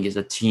going. I think as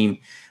a team,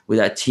 with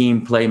that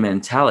team play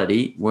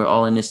mentality, we're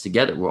all in this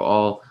together. We're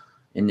all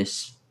in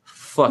this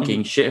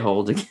fucking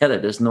shithole together.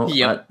 There's no,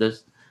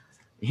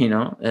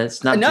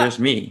 it's not just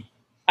me.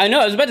 I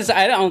know. I was about to say,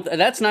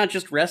 that's not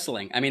just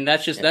wrestling. I mean,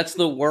 that's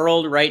the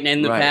world right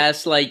in the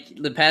past,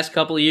 the past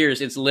couple of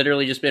years. It's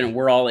literally just been,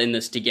 we're all in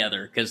this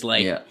together. Cause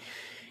whether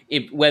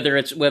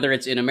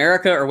it's in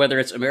America or whether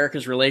it's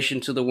America's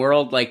relation to the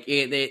world,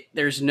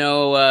 there's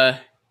no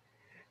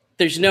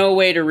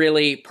way to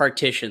really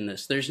partition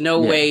this. There's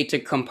no way to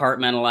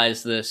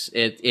compartmentalize this.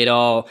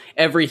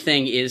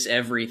 Everything is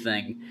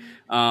everything.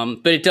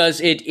 But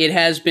it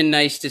has been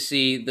nice to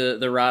see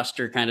the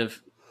roster kind of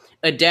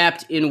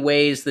adapt in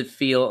ways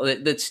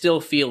that still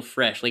feel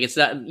fresh. Like it's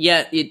not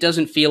yet. It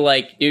doesn't feel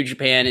like New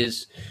Japan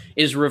is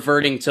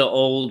reverting to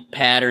old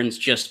patterns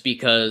just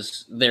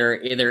because they're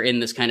in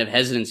this kind of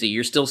hesitancy.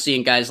 You're still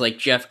seeing guys like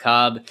Jeff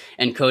Cobb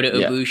and Kota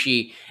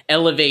Ibushi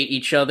elevate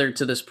each other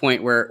to this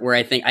point where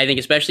I think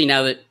especially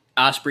now that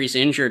Ospreay's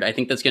injured, I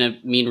think that's going to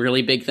mean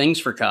really big things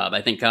for Cobb.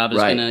 I think Cobb is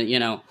going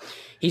to,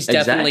 He's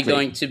definitely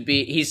going to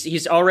be.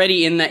 He's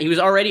already in that. He was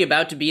already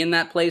about to be in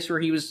that place where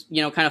he was,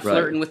 kind of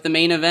flirting with the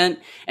main event.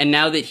 And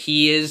now that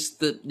he's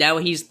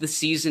the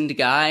seasoned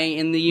guy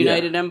in the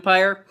United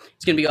Empire,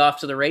 it's going to be off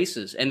to the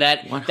races.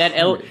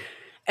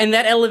 And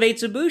that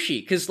elevates Ibushi,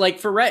 because like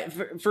for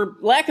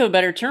lack of a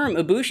better term,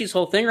 Ibushi's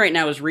whole thing right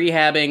now is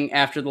rehabbing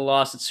after the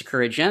loss at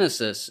Sakura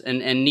Genesis and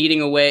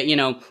needing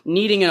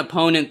needing an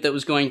opponent that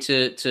was going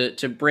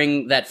to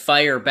bring that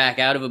fire back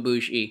out of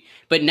Ibushi.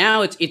 But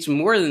now it's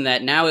more than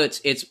that. Now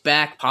it's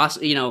back.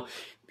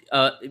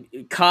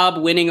 Cobb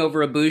winning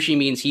over Ibushi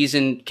means he's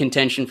in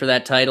contention for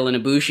that title, and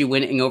Ibushi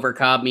winning over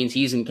Cobb means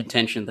he's in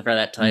contention for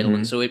that title.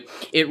 And so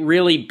it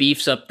really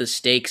beefs up the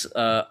stakes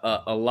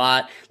a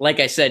lot. Like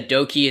I said,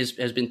 Doki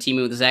has been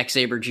teaming with Zack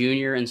Sabre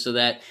Jr., and so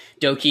that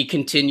Doki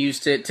continues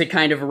to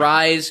kind of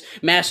rise.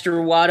 Master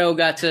Wato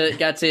got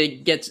to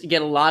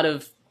get a lot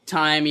of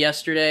time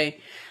yesterday.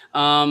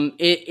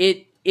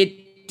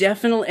 It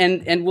definitely,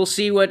 and we'll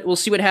see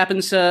what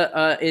happens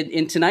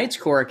in tonight's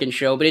Korakuen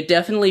show, but it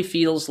definitely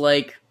feels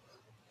like.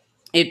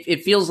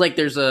 It feels like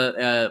there's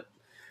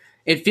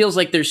it feels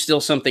like there's still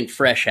something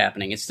fresh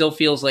happening. It still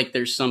feels like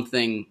there's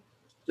something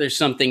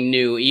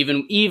new,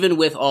 even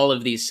with all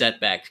of these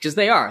setbacks, because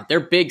they're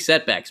big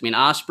setbacks. I mean,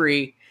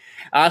 Osprey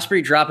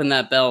dropping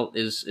that belt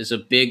is a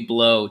big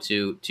blow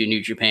to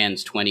New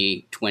Japan's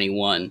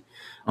 2021.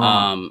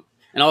 And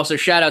also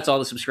shout out to all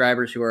the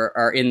subscribers who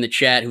are in the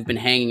chat, who've been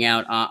hanging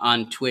out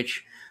on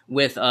Twitch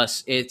with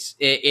us. It's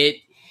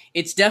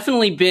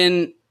definitely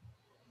been.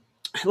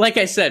 Like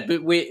I said, but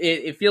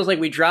it feels like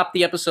we dropped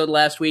the episode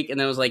last week, and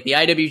then it was like the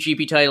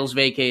IWGP title's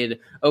vacated.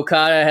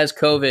 Okada has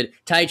COVID.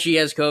 Taichi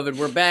has COVID.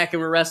 We're back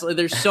and we're wrestling.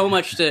 There's so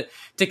much to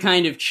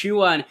kind of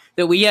chew on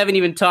that we haven't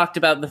even talked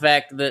about the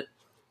fact that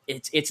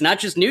it's not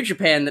just New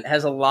Japan that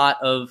has a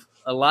lot of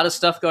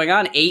stuff going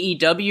on.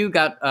 AEW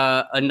got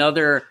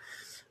another,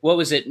 what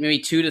was it, maybe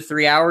 2 to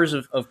 3 hours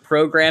of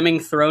programming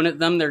thrown at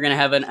them. They're going to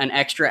have an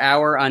extra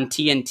hour on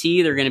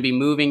TNT. They're going to be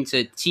moving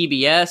to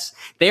TBS.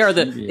 They are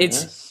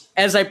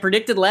as I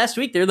predicted last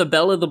week, they're the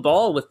belle of the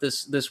ball with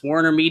this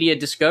Warner Media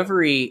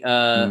Discovery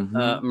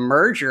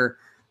merger,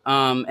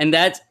 and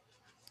that,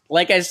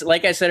 like I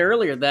said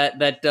earlier,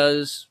 that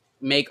does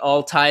make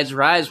all tides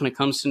rise when it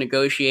comes to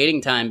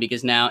negotiating time,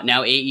 because now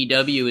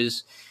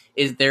AEW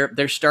is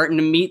they're starting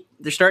to meet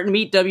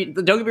W.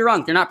 Don't get me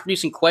wrong, they're not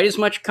producing quite as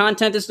much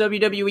content as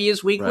WWE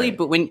is weekly,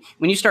 but when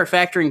you start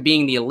factoring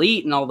being the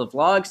elite and all the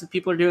vlogs that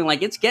people are doing,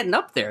 like, it's getting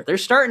up there. They're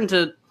starting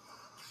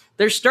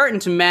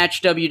to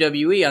match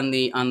WWE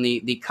on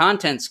the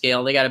content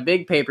scale. They got a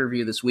big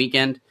pay-per-view this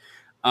weekend.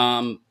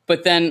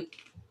 But then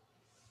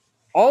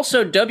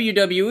also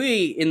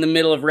WWE, in the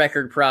middle of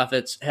record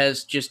profits,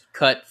 has just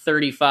cut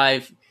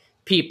 35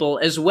 people,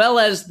 as well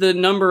as the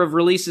number of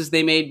releases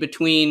they made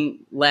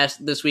between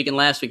this week and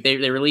last week. They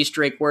released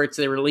Drake Wirtz,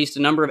 they released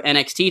a number of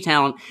NXT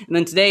talent, and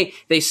then today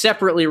they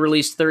separately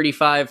released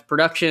 35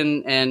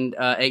 production and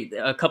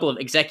a couple of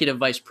executive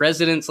vice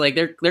presidents. Like,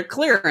 they're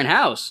clearing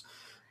house.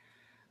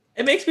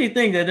 It makes me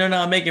think that they're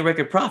not making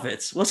record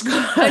profits. What's going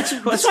on? That's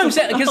what I'm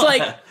saying. Because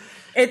like,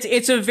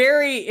 it's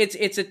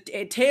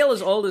a tale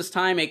as old as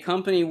time. A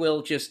company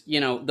will just,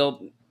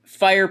 they'll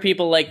fire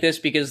people like this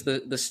because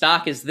the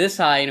stock is this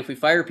high, and if we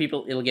fire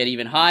people, it'll get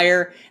even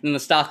higher, and then the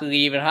stock will get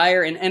even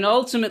higher, and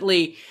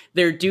ultimately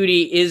their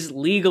duty is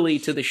legally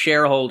to the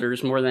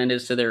shareholders more than it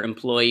is to their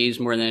employees,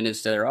 more than it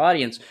is to their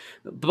audience.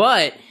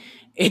 But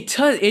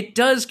it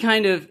does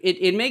kind of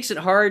it makes it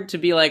hard to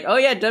be like, oh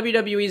yeah,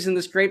 WWE's in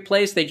this great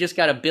place. They just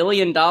got $1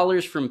 billion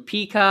from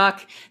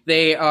Peacock.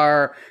 They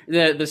are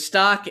the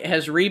stock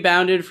has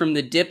rebounded from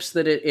the dips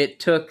that it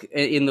took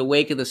in the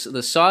wake of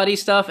the Saudi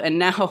stuff, and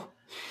now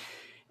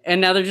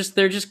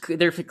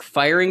they're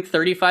firing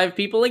 35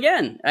 people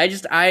again. I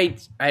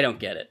don't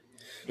get it.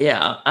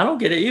 Yeah, I don't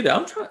get it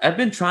either. I've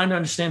been trying to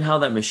understand how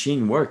that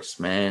machine works,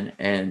 man.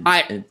 And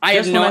I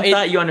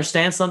thought you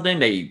understand something,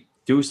 they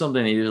do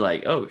something, and you're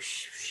like, oh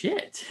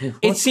shit.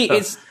 It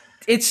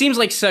seems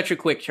like such a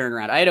quick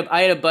turnaround.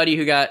 I had a buddy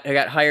who got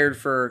hired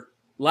for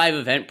live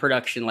event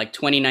production like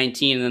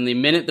 2019, and then the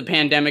minute the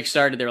pandemic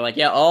started, they were like,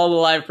 yeah, all the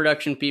live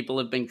production people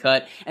have been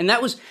cut. And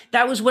that was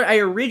what I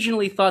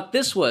originally thought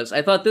this was.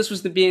 I thought this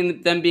was them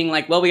being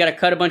like, well, we got to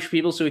cut a bunch of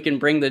people so we can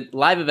bring the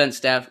live event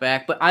staff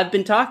back. But I've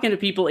been talking to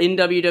people in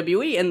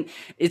WWE, and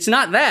it's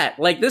not that.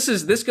 Like,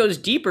 this goes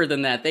deeper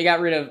than that. They got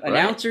rid of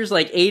announcers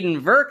like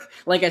Aiden Verk.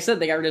 Like I said,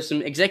 they got rid of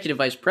some executive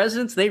vice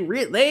presidents. We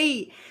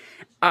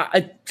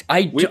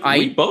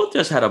both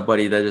just had a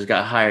buddy that just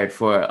got hired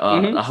for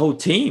a whole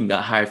team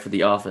got hired for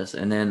The Office,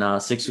 and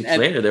then 6 weeks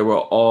later they were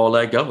all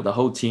let go. The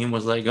whole team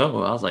was let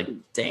go. I was like,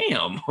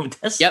 damn,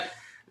 that's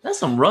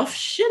some rough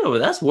shit over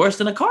there. That's worse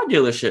than a car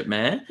dealership,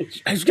 man.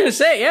 I was gonna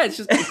say, yeah, it's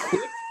just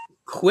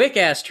quick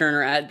ass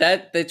turnaround.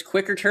 That's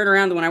quicker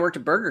turnaround than when I worked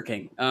at Burger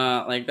King,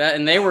 like that.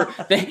 And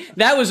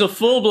that was a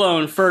full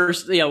blown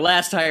first,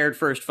 last hired,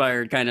 first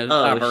fired kind of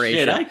operation.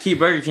 Shit, I keep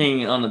Burger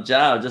King on the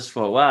job just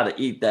for a while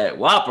to eat that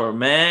Whopper,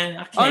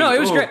 man. It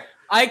was great.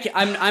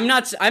 I'm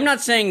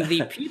not saying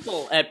the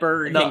people at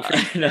Burger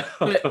King,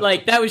 but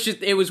like that was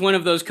just, it was one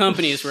of those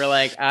companies where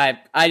like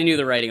I knew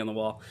the writing on the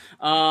wall.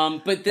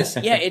 But this,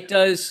 yeah, it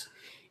does.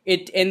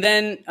 And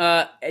then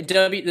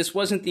this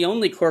wasn't the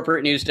only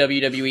corporate news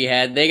WWE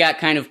had. They got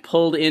kind of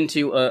pulled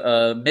into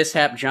a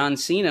mishap John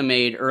Cena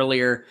made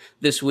earlier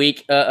this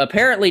week.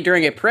 Apparently,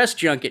 during a press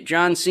junket,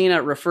 John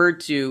Cena referred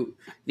to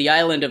the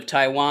island of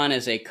Taiwan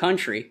as a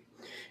country,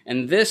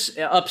 and this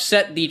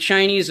upset the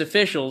Chinese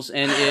officials.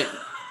 And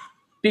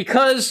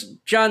because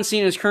John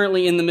Cena is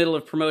currently in the middle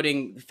of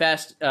promoting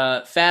whatever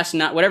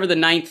the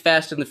 9th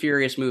Fast and the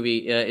Furious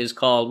movie is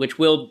called, which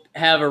will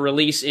have a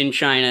release in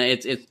China.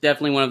 It's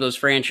definitely one of those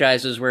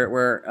franchises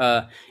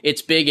where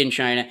it's big in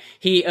China.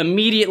 He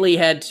immediately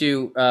had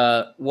to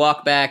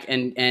walk back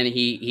and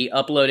he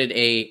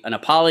uploaded an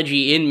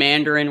apology in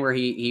Mandarin where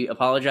he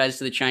apologized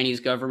to the Chinese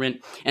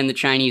government and the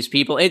Chinese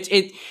people.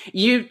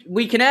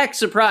 We can act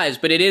surprised,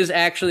 but it is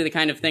actually the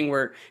kind of thing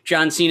where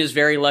John Cena is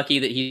very lucky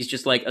that he's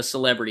just like a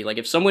celebrity. Like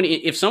if someone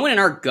in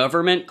our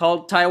government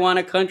called Taiwan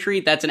a country,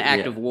 that's an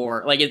act of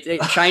war. Like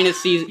China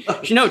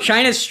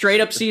China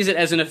straight up sees it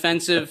as an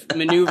offensive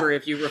maneuver.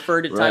 If you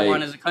refer to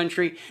Taiwan as a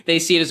country, they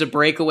see it as a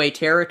breakaway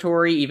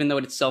territory, even though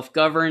it's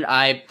self-governed.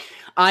 I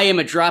am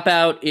a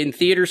dropout in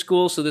theater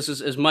school, so this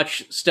is as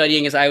much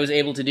studying as I was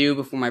able to do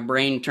before my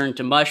brain turned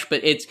to mush.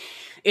 But it's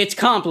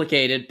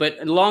complicated.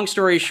 But long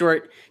story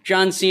short,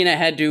 John Cena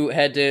had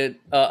to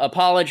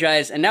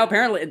apologize, and now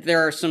apparently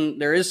there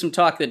is some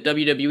talk that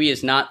WWE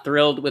is not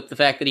thrilled with the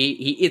fact that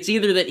it's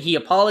either that he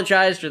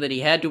apologized or that he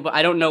had to. But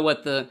I don't know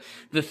what the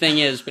thing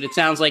is, but it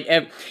sounds like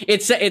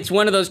it's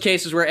one of those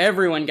cases where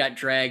everyone got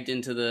dragged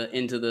into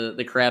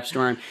the crap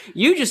storm.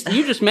 You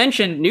just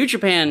mentioned New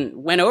Japan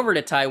went over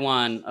to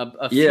Taiwan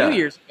a few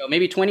years ago,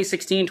 maybe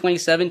 2016,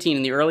 2017,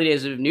 in the early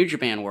days of New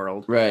Japan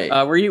World. Right?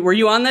 Were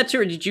you on that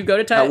tour? Did you go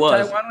to Taiwan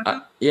with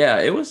them? Yeah,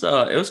 it was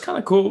kind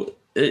of cool.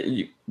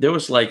 There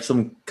was like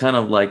some kind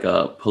of like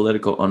a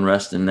political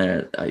unrest in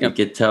there. You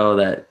could tell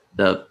that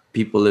the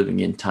people living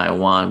in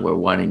Taiwan were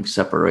wanting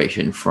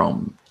separation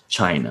from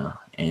China,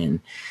 and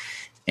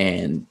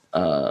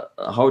I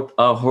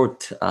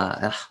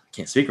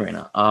can't speak right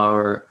now.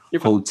 Our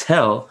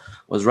hotel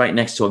was right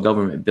next to a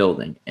government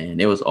building,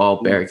 and it was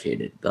all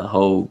barricaded. The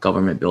whole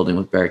government building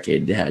was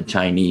barricaded. They had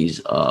Chinese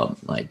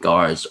like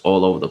guards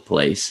all over the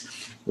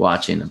place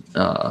watching and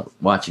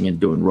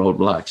doing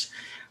roadblocks.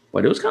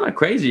 But it was kind of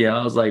crazy.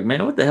 I was like,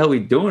 man, what the hell are we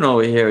doing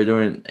over here?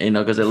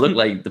 Because it looked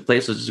like the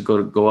place was just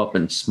going to go up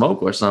and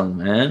smoke or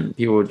something, man.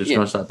 People were just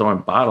going to start throwing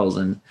bottles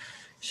and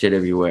shit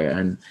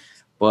everywhere.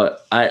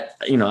 But I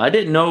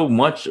didn't know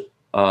much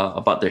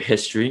about their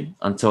history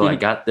until I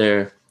got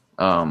there.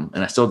 And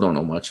I still don't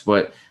know much.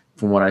 But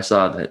from what I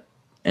saw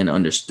and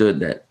understood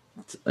that,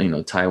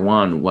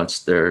 Taiwan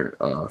wants their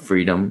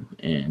freedom,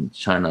 and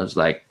China's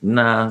like,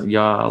 nah,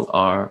 y'all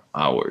are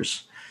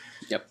ours.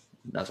 Yep.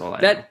 That's all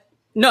I know.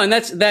 No, and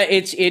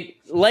it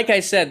like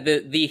I said,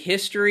 the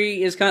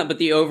history is but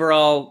the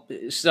overall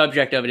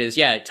subject of it is,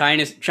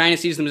 China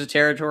sees them as a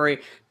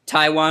territory.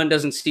 Taiwan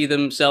doesn't see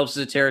themselves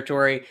as a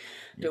territory.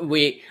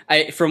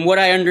 From what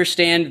I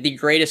understand, the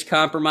greatest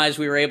compromise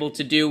we were able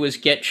to do was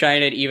get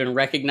China to even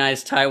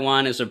recognize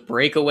Taiwan as a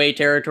breakaway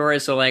territory.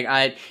 So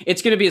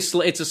it's going to be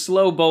it's a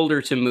slow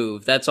boulder to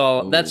move. That's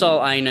all. Ooh. That's all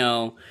I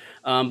know.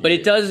 But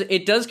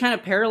it does kind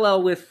of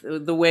parallel with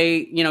the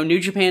way, New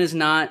Japan is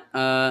not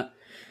a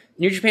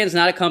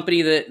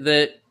company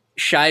that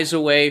shies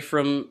away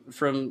from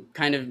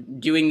kind of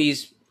doing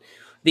these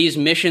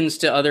missions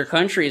to other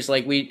countries.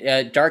 Like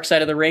Dark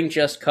Side of the Ring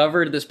just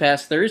covered this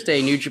past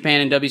Thursday, New Japan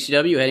and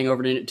WCW heading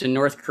over to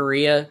North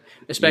Korea,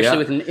 especially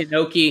with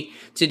Inoki,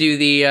 to do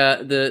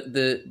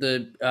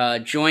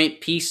the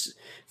joint peace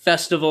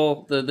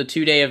festival, the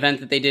 2-day event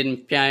that they did in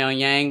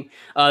Pyongyang.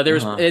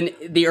 In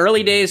the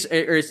early days,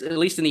 or at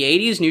least in the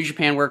 80s, New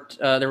Japan worked.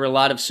 There were a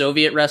lot of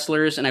Soviet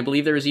wrestlers, and I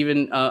believe there was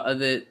even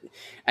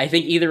I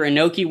think either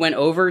Inoki went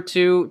over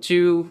to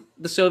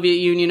the Soviet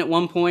Union at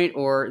one point,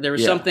 or there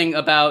was something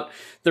about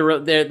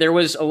there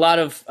was a lot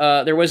of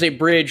there was a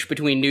bridge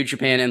between New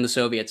Japan and the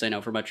Soviets. I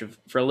know for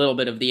a little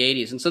bit of the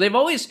 80s, and so they've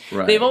always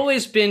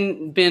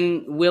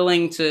been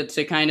willing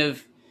to kind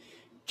of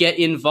get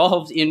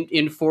involved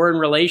in foreign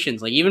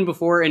relations. Like even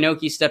before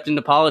Inoki stepped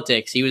into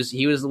politics, he was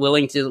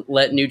willing to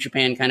let New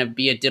Japan kind of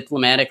be a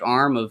diplomatic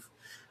arm of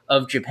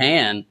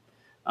Japan.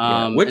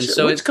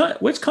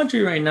 Which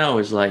country right now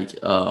is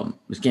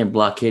is getting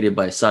blockaded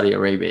by Saudi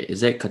Arabia?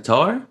 Is it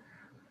Qatar?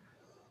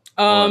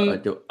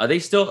 Are they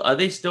still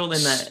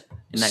in that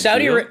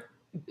Saudi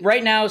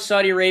right now?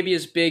 Saudi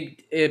Arabia's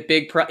big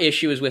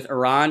issue is with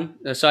Iran.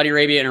 Saudi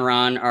Arabia and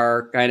Iran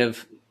are kind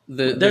of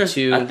the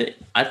two.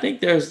 I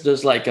think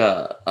there's like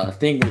a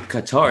thing with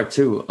Qatar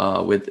too.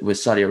 With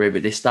Saudi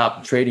Arabia, they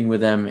stopped trading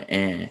with them,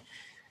 and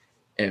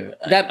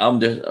I'm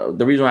just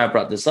the reason why I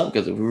brought this up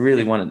because if we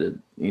really wanted to,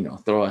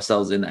 throw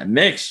ourselves in that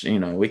mix,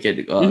 we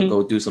could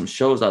go do some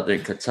shows out there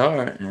in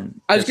Qatar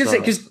and I was gonna say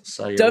because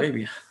Saudi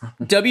Arabia.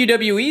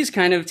 WWE's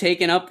kind of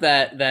taken up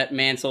that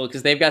mantle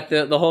because they've got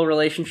the whole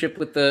relationship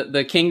with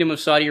the Kingdom of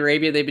Saudi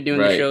Arabia. They've been doing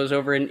the shows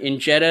over in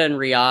Jeddah and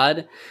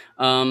Riyadh.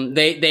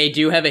 They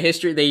do have a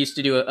history. They used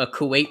to do a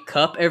Kuwait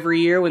Cup every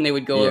year when they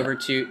would go over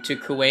to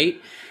Kuwait.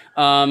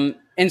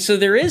 And so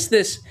there is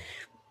this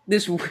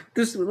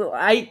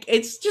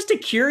it's just a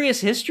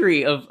curious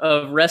history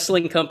of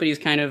wrestling companies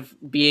kind of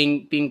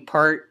being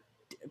part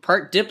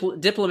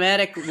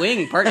diplomatic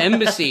wing, part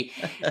embassy.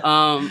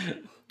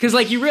 Cause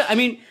like you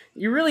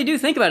really do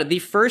think about it. The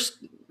first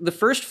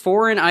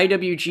foreign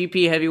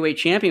IWGP heavyweight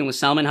champion was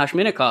Salman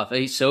Hashimnikov,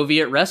 a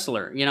Soviet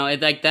wrestler.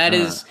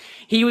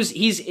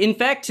 He's in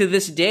fact to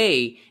this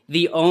day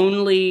the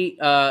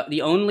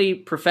only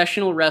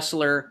professional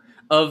wrestler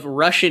of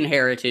Russian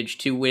heritage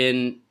to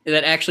win,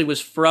 that actually was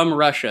from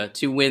Russia,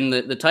 to win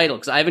the title.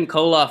 Because Ivan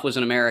Koloff was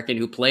an American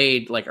who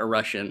played like a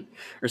Russian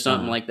or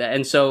something like that.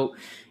 And so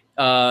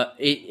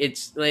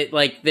it's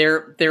like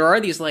there are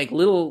these like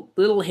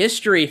little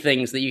history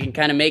things that you can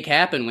kind of make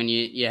happen when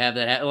you have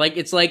that. Like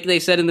it's like they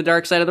said in the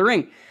Dark Side of the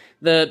Ring,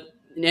 the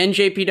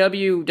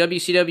NJPW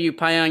WCW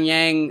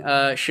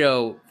Pyongyang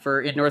show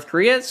in North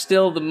Korea,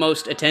 still the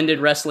most attended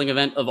wrestling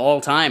event of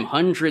all time.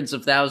 Hundreds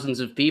of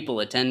thousands of people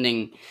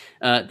attending.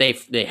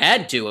 They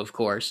had to, of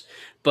course,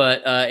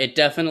 but it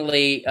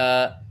definitely.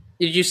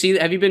 Did you see?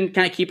 Have you been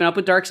kind of keeping up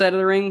with Dark Side of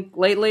the Ring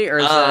lately, or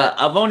is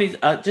I've only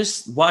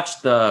just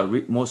watched the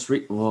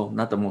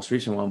not the most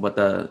recent one, but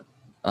the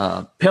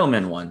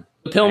Pillman one.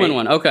 The Pillman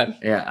one, okay.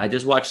 Yeah, I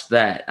just watched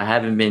that. I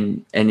haven't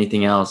been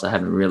anything else. I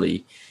haven't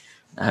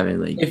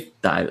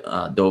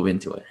dove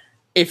into it.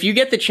 If you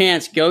get the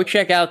chance, go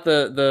check out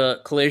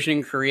the Collision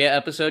in Korea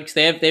episode because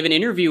they have an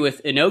interview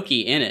with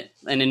Inoki in it,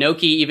 and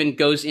Inoki even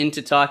goes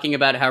into talking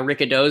about how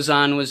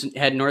Rikidozan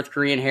had North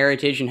Korean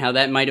heritage and how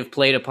that might have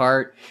played a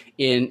part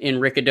in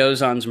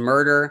Rikidozan's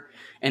murder,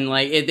 and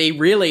like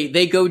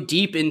they go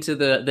deep into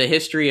the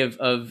history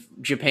of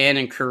Japan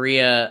and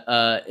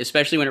Korea,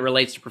 especially when it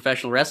relates to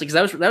professional wrestling.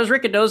 Because that was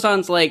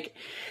Rikidozan's like.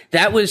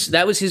 That was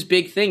his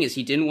big thing, is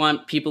he didn't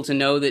want people to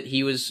know that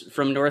he was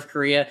from North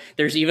Korea.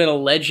 There's even a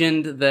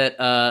legend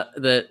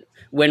that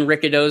when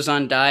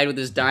Rikidozan died, with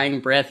his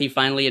dying breath, he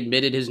finally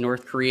admitted his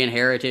North Korean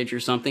heritage or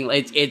something.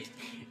 It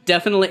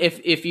definitely,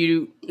 if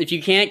you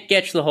can't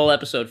catch the whole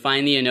episode,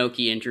 find the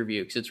Inoki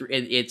interview because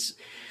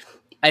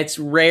it's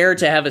rare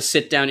to have a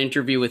sit down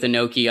interview with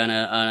Inoki on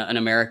an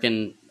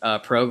American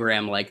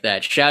program like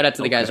that. Shout out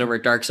to the guys over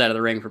at Dark Side of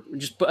the Ring for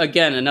just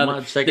again another. I'm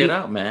gonna check it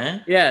out,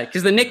 man. Yeah,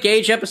 because the Nick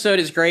Gage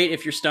episode is great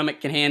if your stomach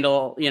can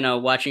handle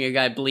watching a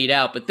guy bleed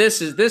out. But this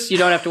you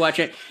don't have to watch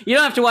it. You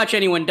don't have to watch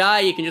anyone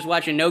die. You can just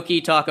watch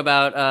Inoki talk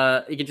about.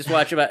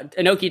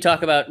 Inoki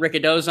talk about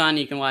Rikidozan.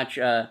 You can watch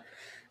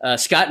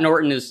Scott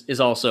Norton is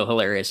also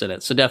hilarious in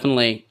it. So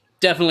definitely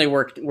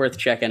worth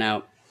checking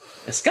out.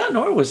 Scott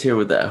Norton was here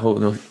with that whole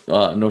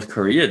North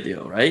Korea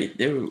deal, right?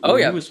 He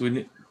was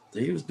doing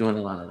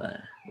a lot of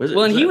that. Because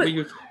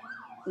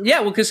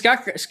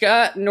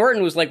Scott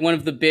Norton was like one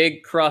of the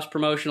big cross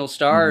promotional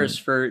stars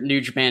for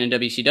New Japan and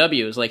WCW.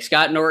 It was like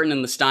Scott Norton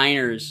and the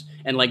Steiners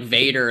and like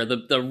Vader,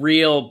 the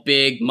real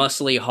big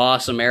muscly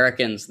hoss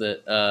Americans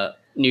that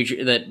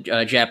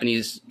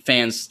Japanese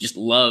fans just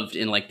loved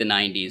in like the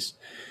 90s.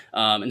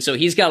 And so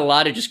he's got a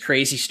lot of just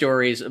crazy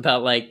stories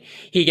about like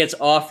he gets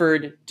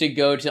offered to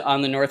go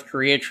on the North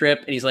Korea trip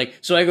and he's like,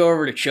 so I go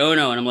over to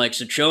Chono and I'm like,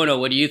 so Chono,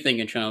 what do you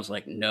think? And Chono's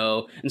like,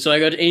 no. And so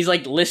and he's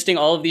like listing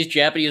all of these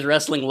Japanese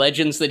wrestling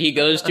legends that he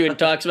goes to and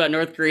talks about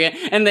North Korea,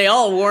 and they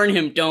all warn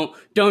him, don't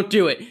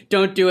do it.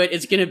 Don't do it.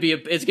 It's gonna be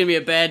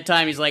a bad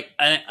time. He's like,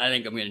 I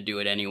think I'm gonna do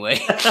it anyway.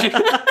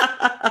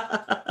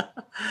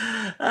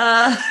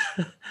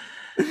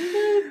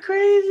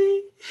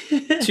 Crazy.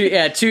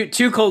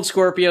 Too Cold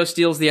Scorpio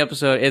steals the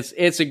episode.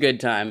 It's a good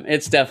time.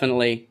 It's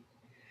definitely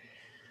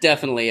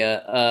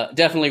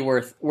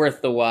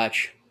worth the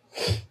watch.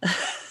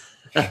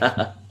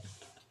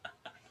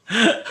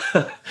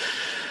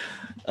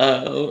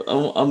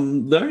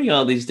 I'm learning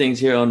all these things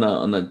here on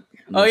the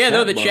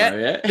chat.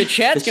 Yeah? The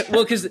chat's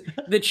well, because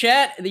the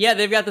chat,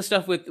 they've got the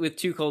stuff with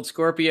Too Cold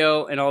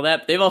Scorpio and all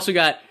that. They've also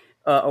got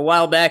a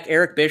while back,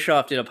 Eric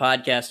Bischoff did a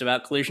podcast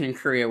about Collision in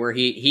Korea where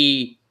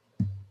he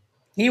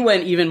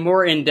went even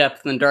more in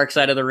depth than Dark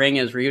Side of the Ring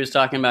is, where he was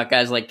talking about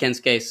guys like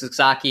Kensuke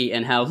Sasaki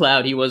and how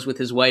loud he was with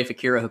his wife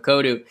Akira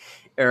Hokuto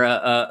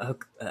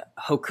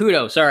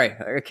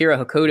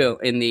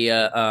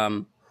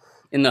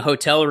in the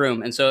hotel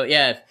room. And so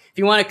if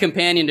you want a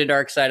companion to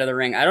Dark Side of the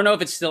Ring, I don't know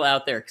if it's still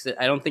out there because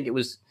I don't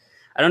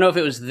know if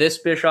it was this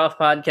Bischoff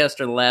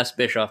podcast or the last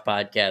Bischoff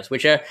podcast.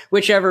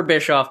 Whichever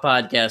Bischoff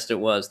podcast it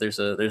was, there's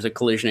a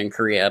Collision in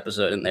Korea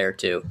episode in there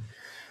too.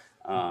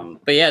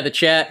 But yeah, the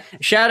chat.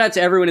 Shout out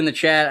to everyone in the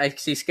chat. I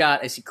see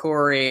Scott. I see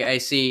Corey. I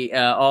see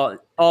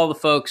all the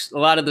folks. A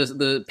lot of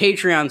the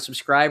Patreon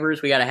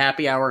subscribers. We got a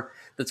happy hour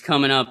that's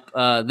coming up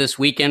this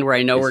weekend where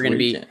I know we're going to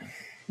be.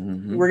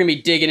 we're gonna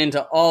be digging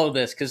into all of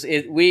this because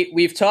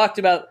we've talked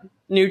about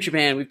New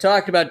Japan, we've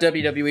talked about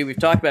WWE, we've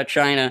talked about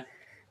China.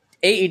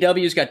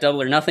 AEW's got Double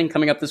or Nothing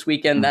coming up this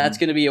weekend. That's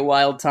going to be a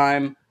wild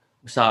time.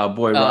 We saw our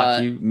boy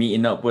Rocky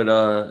meeting up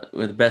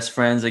with best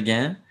friends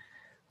again.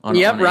 On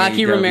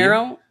Rocky AEW.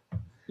 Romero.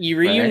 You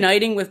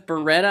reuniting with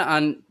Beretta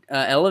on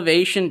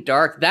Elevation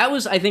Dark. That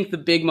was, I think, the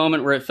big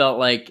moment where it felt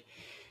like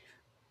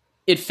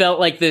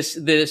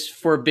this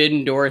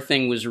Forbidden Door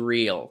thing was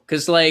real.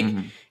 Because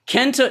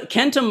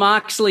Kenta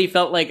Moxley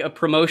felt like a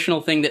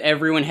promotional thing that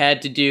everyone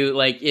had to do.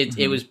 Like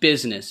it was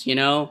business, you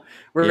know.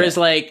 Whereas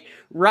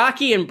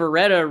Rocky and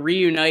Beretta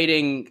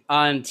reuniting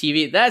on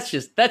TV, that's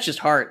just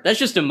heart. That's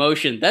just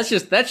emotion. That's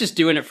just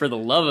doing it for the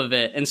love of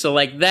it. And so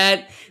like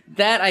that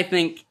I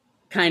think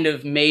kind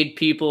of made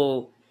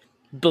people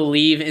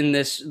believe in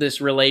this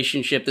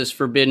relationship, this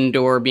Forbidden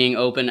Door being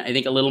open. I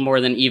think a little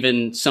more than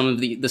even some of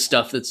the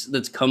stuff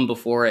that's come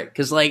before it.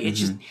 Cause like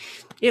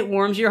it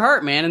warms your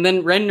heart, man. And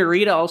then Ren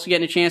Narita also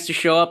getting a chance to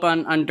show up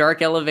on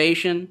Dark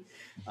Elevation.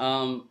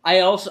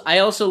 I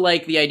also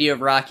like the idea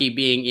of Rocky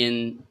being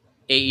in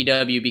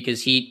AEW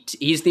because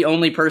he's the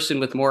only person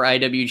with more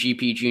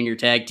IWGP Junior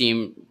Tag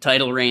Team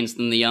title reigns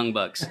than the Young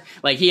Bucks.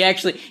 Like he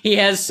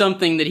has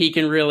something that he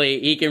can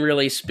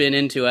really spin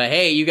into a,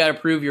 hey, you got to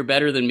prove you're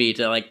better than me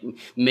to like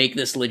make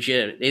this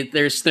legit.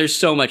 There's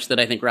so much that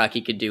I think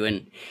Rocky could do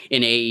in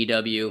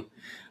AEW.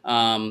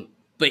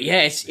 But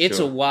yeah, it's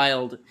a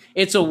wild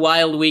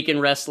week in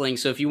wrestling.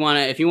 So if you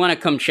wanna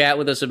come chat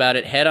with us about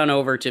it, head on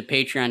over to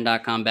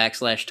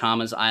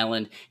patreon.com/Tama's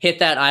Island. Hit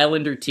that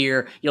Islander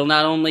tier. You'll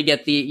not only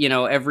get the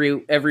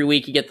every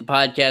week you get the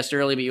podcast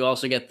early, but you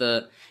also get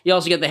the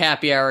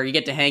happy hour. You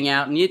get to hang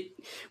out, and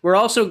we're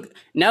also,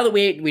 now that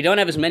we don't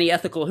have as many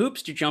ethical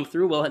hoops to jump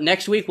through. Well,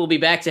 next week we'll be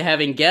back to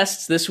having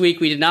guests. This week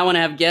we did not want to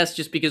have guests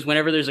just because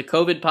whenever there's a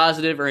COVID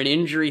positive or an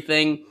injury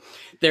thing,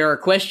 there are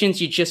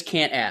questions you just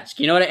can't ask,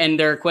 you know what? And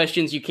there are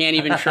questions you can't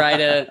even try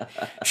to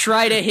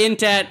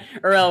hint at,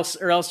 or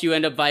else you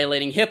end up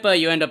violating HIPAA,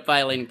 you end up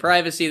violating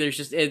privacy. There's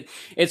just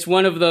it's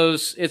one of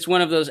those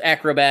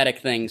acrobatic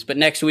things. But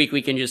next week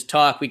we can just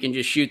talk, we can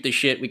just shoot the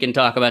shit, we can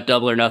talk about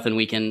Double or Nothing,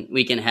 we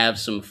can have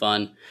some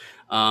fun.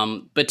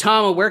 But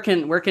Tama, where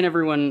can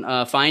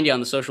everyone find you on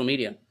the social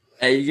media?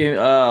 Hey, you can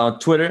on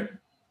Twitter,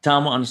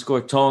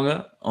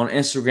 Tama_Tonga, on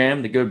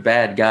Instagram, the good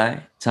bad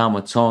guy,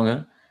 Tama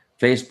Tonga.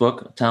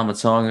 Facebook, Tama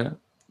Tonga.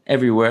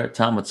 Everywhere,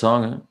 Tama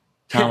Tonga.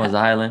 Tama's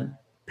Island.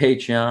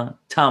 Patreon,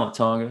 Tama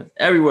Tonga.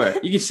 Everywhere.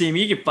 You can see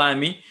me. You can find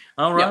me.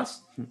 Ross?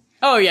 Yep.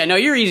 Oh, yeah. No,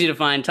 you're easy to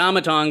find.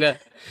 Tama Tonga.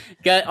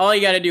 All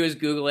you got to do is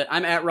Google it.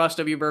 I'm at Ross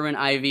W. Berman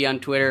IV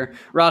on Twitter.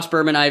 Ross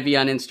Berman IV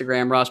on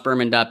Instagram.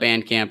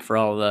 RossBerman.bandcamp for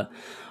all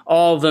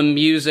the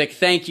music.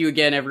 Thank you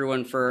again,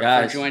 everyone, for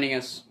joining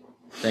us.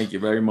 Thank you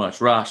very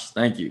much. Ross,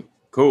 thank you.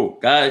 Cool.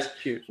 Guys,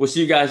 cheers. We'll see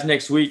you guys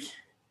next week.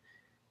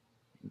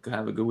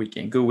 Have a good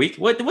weekend. Good week.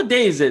 What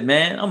day is it,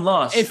 man? I'm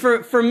lost.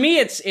 For me,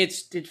 it's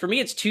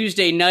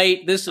Tuesday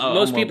night.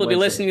 Most people will be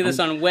listening to this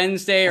on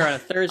Wednesday or on a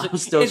Thursday. I'm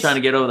still trying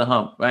to get over the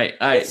hump. Right.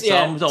 All right. So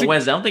I'm on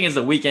Wednesday. I'm thinking it's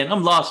the weekend.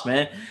 I'm lost,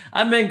 man.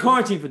 I've been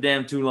quarantined for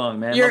damn too long,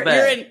 man.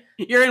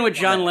 You're in what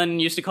John Lennon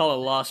used to call a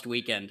lost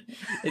weekend.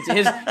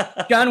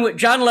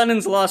 John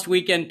Lennon's lost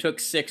weekend took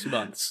 6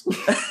 months.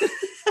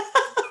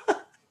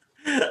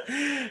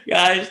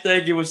 Guys,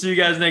 thank you. We'll see you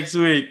guys next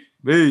week.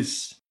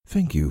 Peace.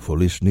 Thank you for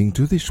listening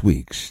to this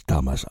week's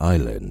Tama's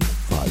Island.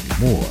 Find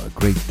more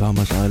great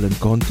Tama's Island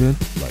content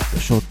like the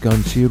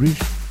Shotgun series,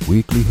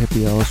 weekly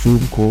happy hour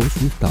Zoom calls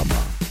with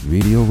Tama,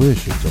 video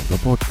versions of the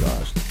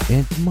podcast,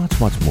 and much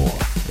more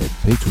at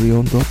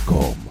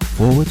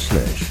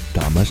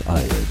patreon.com/Tama's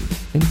Island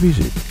and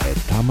visit at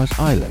Tama's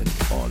Island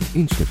on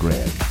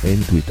Instagram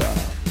and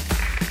Twitter.